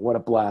 Kevin. What a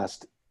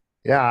blast.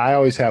 Yeah, I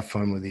always have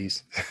fun with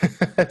these.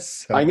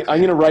 So, I'm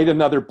going to write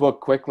another book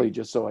quickly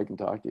just so I can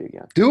talk to you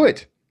again. do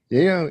it.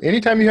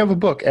 Anytime you have a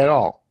book at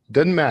all,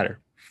 doesn't matter.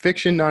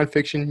 Fiction,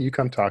 nonfiction, you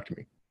come talk to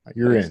me.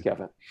 You're Thanks, in.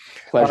 Kevin.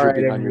 Pleasure All right,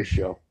 being on your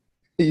show.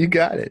 You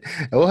got it.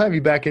 We'll have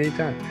you back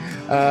anytime.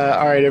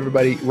 All right,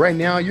 everybody. Right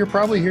now, you're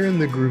probably hearing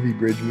the groovy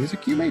bridge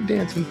music. You may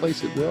dance in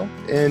place at will,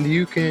 and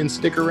you can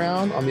stick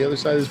around on the other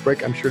side of this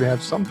break. I'm sure to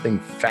have something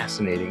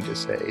fascinating to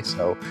say.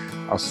 So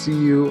I'll see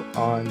you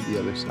on the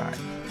other side.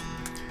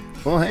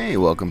 Well, hey,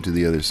 welcome to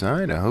the other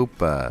side. I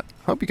hope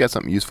you got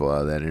something useful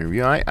out of that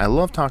interview. I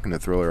love talking to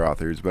thriller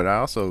authors, but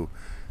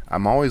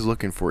I'm always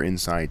looking for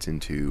insights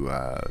into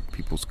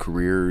people's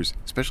careers,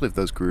 especially if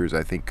those careers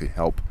I think could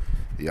help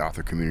the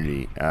author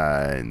community.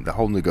 And the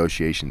whole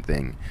negotiation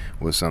thing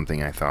was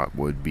something I thought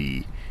would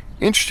be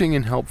interesting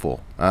and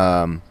helpful.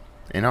 And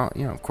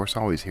of course,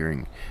 always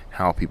hearing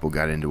how people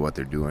got into what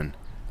they're doing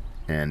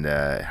and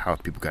how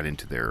people got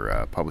into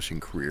their publishing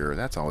career.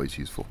 That's always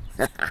useful.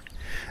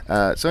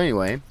 So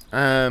anyway,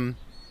 man,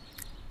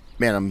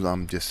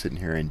 I'm just sitting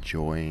here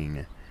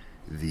enjoying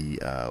the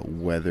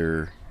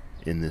weather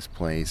in this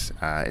place.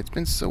 It's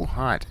been so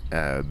hot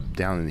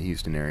down in the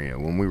Houston area.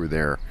 When we were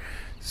there,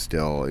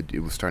 still, it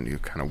was starting to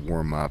kind of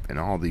warm up, and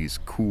all these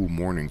cool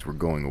mornings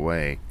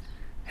were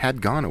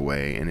had gone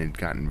away, and it had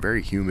gotten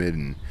very humid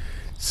and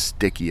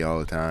sticky all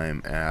the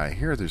time.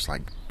 Here there's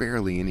like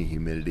barely any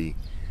humidity.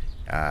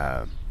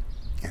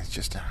 It's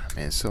just,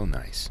 man, it's so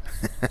nice.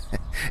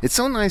 It's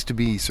so nice to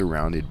be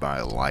surrounded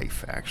by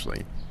life,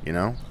 actually.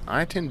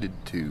 I tended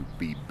to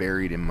be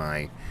buried in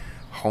my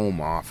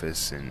home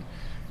office, and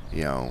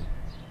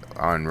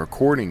on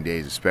recording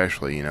days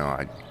especially,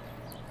 I'd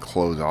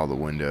close all the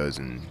windows,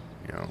 and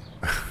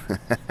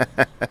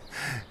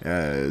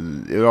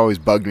it always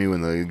bugged me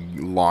when the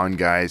lawn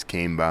guys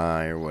came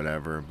by or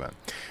whatever. But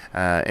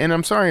And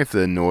I'm sorry if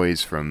the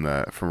noise from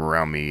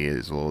around me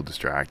is a little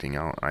distracting.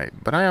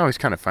 But I always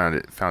kind of found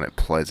it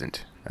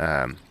pleasant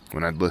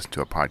when I'd listen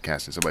to a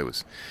podcast and somebody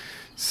was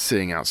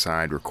sitting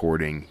outside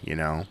recording. It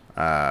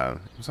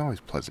was always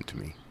pleasant to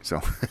me. So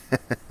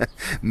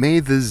may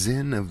the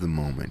zen of the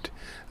moment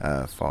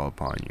fall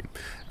upon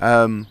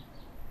you.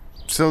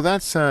 So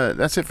that's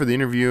it for the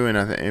interview,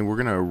 and we're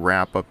gonna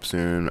wrap up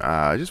soon.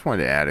 I just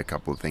wanted to add a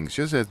couple of things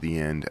just at the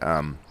end.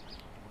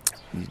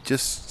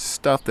 Just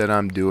stuff that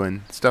I'm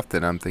doing, stuff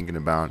that I'm thinking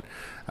about.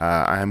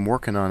 I'm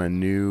working on a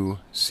new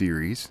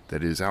series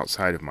that is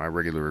outside of my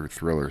regular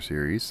thriller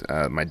series.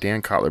 My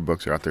Dan Kotler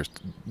books are out there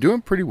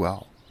doing pretty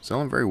well,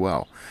 selling very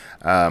well.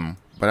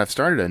 But I've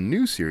started a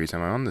new series.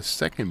 I'm on the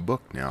second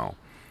book now.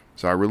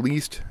 So I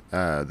released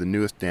the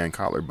newest Dan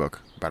Kotler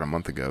book about a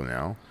month ago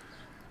now,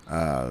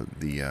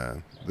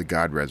 the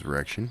God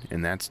Resurrection,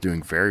 and that's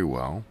doing very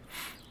well.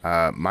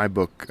 My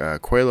book,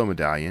 Coelho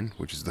Medallion,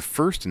 which is the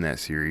first in that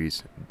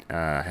series,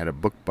 had a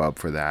book bub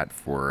for that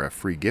for a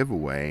free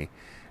giveaway,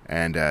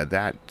 and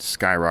that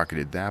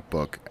skyrocketed that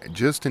book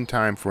just in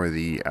time for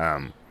the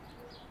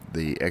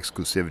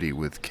exclusivity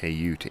with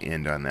KU to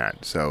end on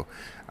that. So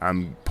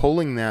I'm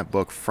pulling that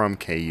book from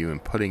KU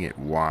and putting it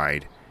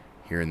wide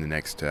here in the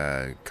next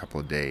couple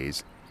of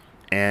days.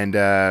 And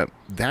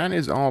that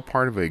is all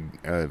part of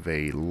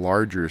a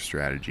larger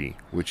strategy,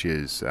 which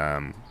is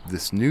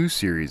this new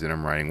series that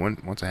I'm writing.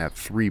 Once I have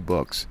 3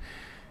 books,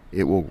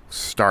 it will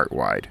start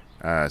wide.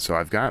 So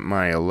I've got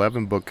my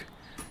 11-book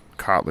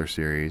Kotler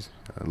series.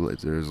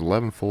 There's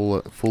 11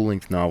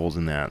 full-length novels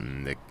in that,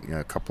 and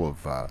a couple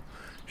of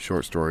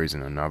short stories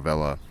and a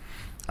novella.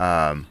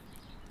 I'm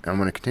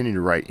going to continue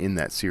to write in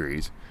that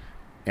series.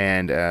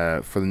 And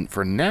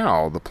for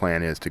now, the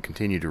plan is to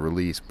continue to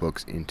release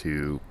books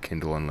into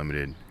Kindle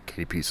Unlimited,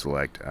 KDP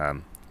Select,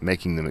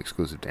 making them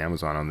exclusive to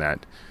Amazon on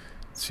that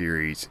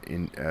series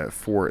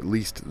for at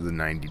least the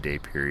 90-day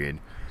period,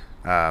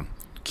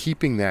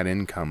 keeping that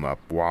income up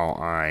while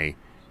I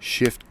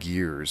shift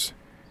gears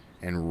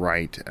and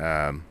write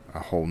a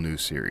whole new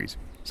series.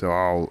 So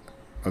I'll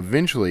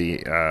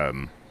eventually,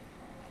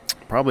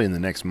 probably in the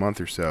next month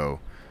or so,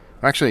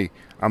 actually,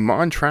 I'm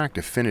on track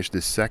to finish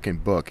this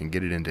second book and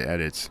get it into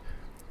edits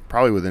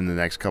probably within the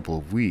next couple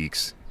of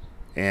weeks.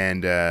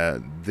 And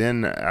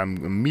then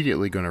I'm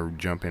immediately going to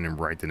jump in and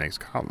write the next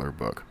Kotler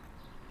book.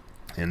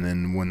 And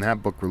then when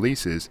that book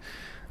releases,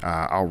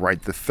 I'll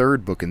write the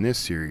 3rd book in this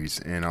series,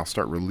 and I'll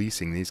start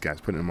releasing these guys,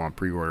 putting them on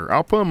pre-order.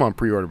 I'll put them on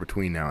pre-order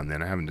between now and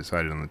then. I haven't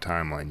decided on the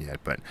timeline yet,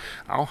 but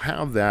I'll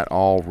have that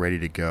all ready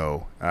to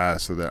go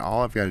so that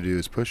all I've got to do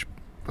is push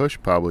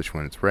publish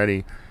when it's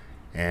ready.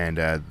 And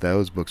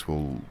those books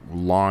will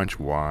launch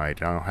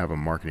wide. I'll have a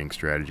marketing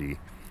strategy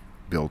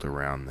built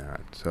around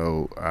that.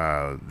 So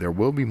there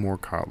will be more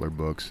Kotler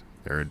books.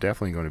 There are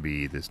definitely going to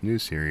be this new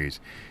series.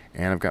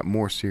 And I've got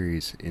more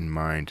series in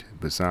mind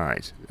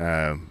besides,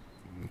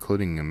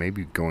 including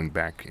maybe going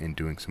back and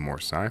doing some more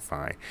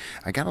sci-fi.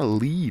 I got a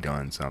lead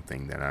on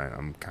something that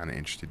I'm kind of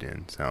interested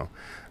in. So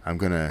I'm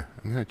gonna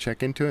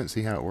check into it and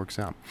see how it works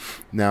out.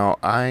 Now,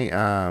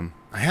 I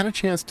had a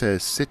chance to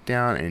sit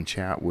down and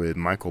chat with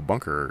Michael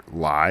Bunker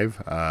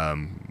live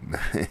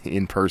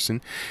in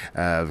person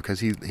because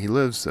he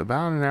lives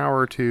about an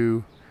hour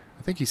to,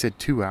 I think he said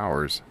 2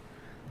 hours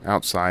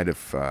outside of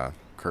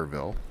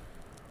Kerrville.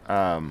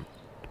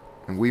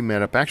 And we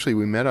met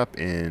up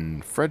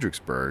in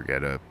Fredericksburg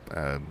at a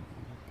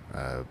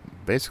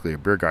basically a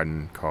beer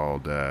garden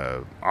called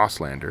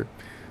Auslander.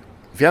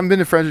 If you haven't been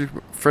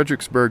to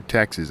Fredericksburg,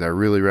 Texas, I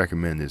really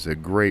recommend it. It's a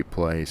great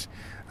place.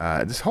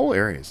 This whole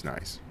area is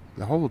nice.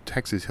 The whole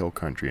Texas Hill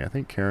Country. I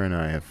think Karen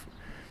and I have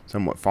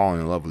somewhat fallen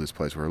in love with this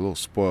place. We're a little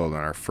spoiled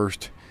on our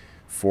first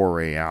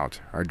foray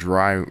out, our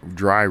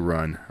dry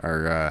run,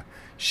 our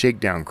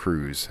shakedown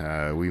cruise.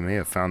 We may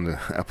have found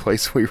a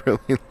place we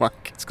really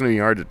like. It's going to be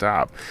hard to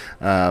top,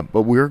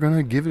 but we're going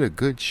to give it a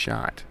good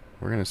shot.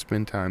 We're going to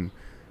spend time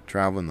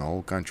traveling the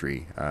whole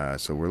country,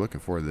 so we're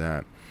looking forward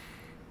to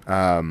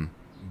that.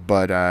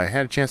 But I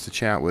had a chance to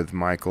chat with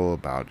Michael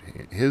about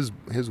his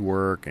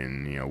work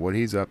and what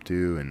he's up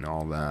to and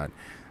all that.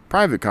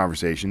 Private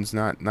conversations,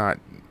 not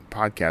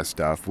podcast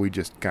stuff. We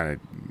just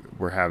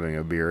we're having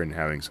a beer and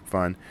having some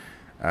fun.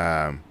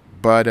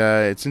 But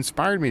it's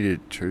inspired me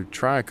to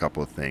try a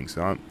couple of things.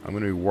 So I'm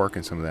going to be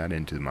working some of that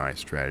into my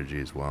strategy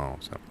as well.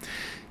 So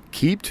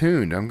keep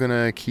tuned. I'm going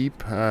to keep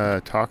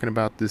talking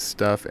about this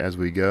stuff as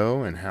we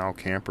go and how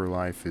camper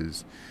life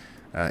is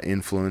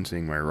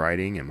influencing my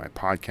writing and my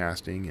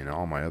podcasting and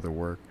all my other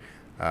work.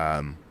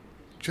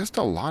 Just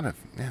a lot of,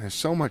 there's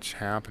so much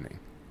happening.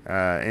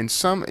 And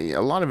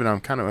a lot of it I'm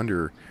kind of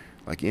under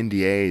like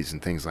NDAs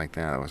and things like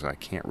that. So I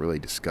can't really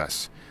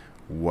discuss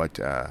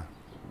what's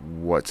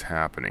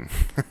happening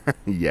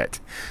yet.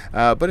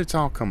 But it's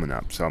all coming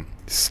up. So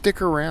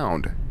stick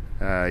around.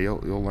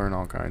 You'll learn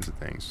all kinds of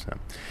things. So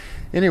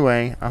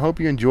anyway, I hope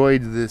you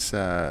enjoyed this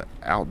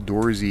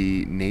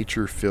outdoorsy,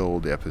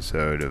 nature-filled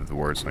episode of the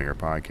Wordslinger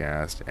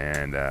podcast.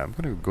 And I'm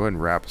going to go ahead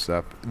and wrap us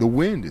up. The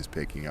wind is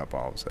picking up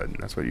all of a sudden.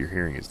 That's what you're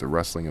hearing is the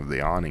rustling of the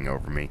awning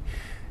over me.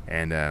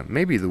 and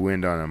maybe the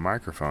wind on a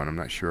microphone. I'm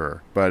not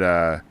sure. But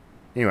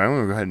anyway, I'm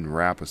going to go ahead and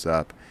wrap us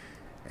up.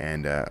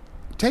 And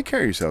take care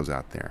of yourselves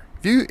out there.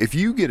 If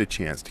you get a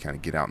chance to kind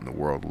of get out in the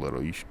world a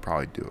little, you should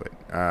probably do it.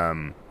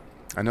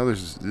 I know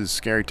this is a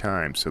scary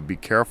time, so be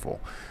careful.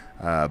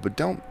 But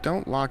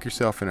don't lock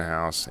yourself in a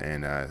house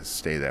and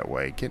stay that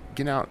way.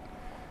 Get out,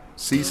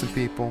 see some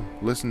people,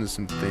 listen to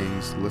some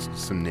things, listen to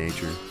some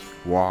nature,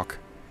 walk,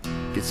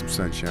 get some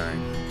sunshine.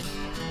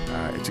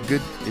 It's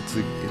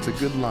a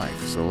good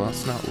life, so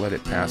let's not let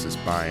it pass us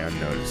by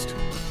unnoticed.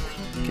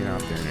 Get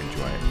out there and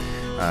enjoy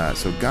it.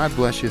 So God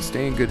bless you,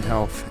 stay in good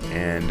health,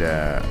 and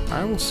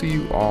I will see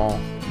you all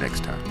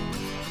next time.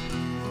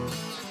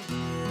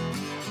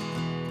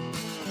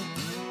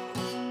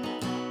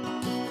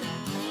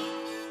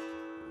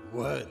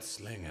 Word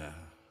Slinger.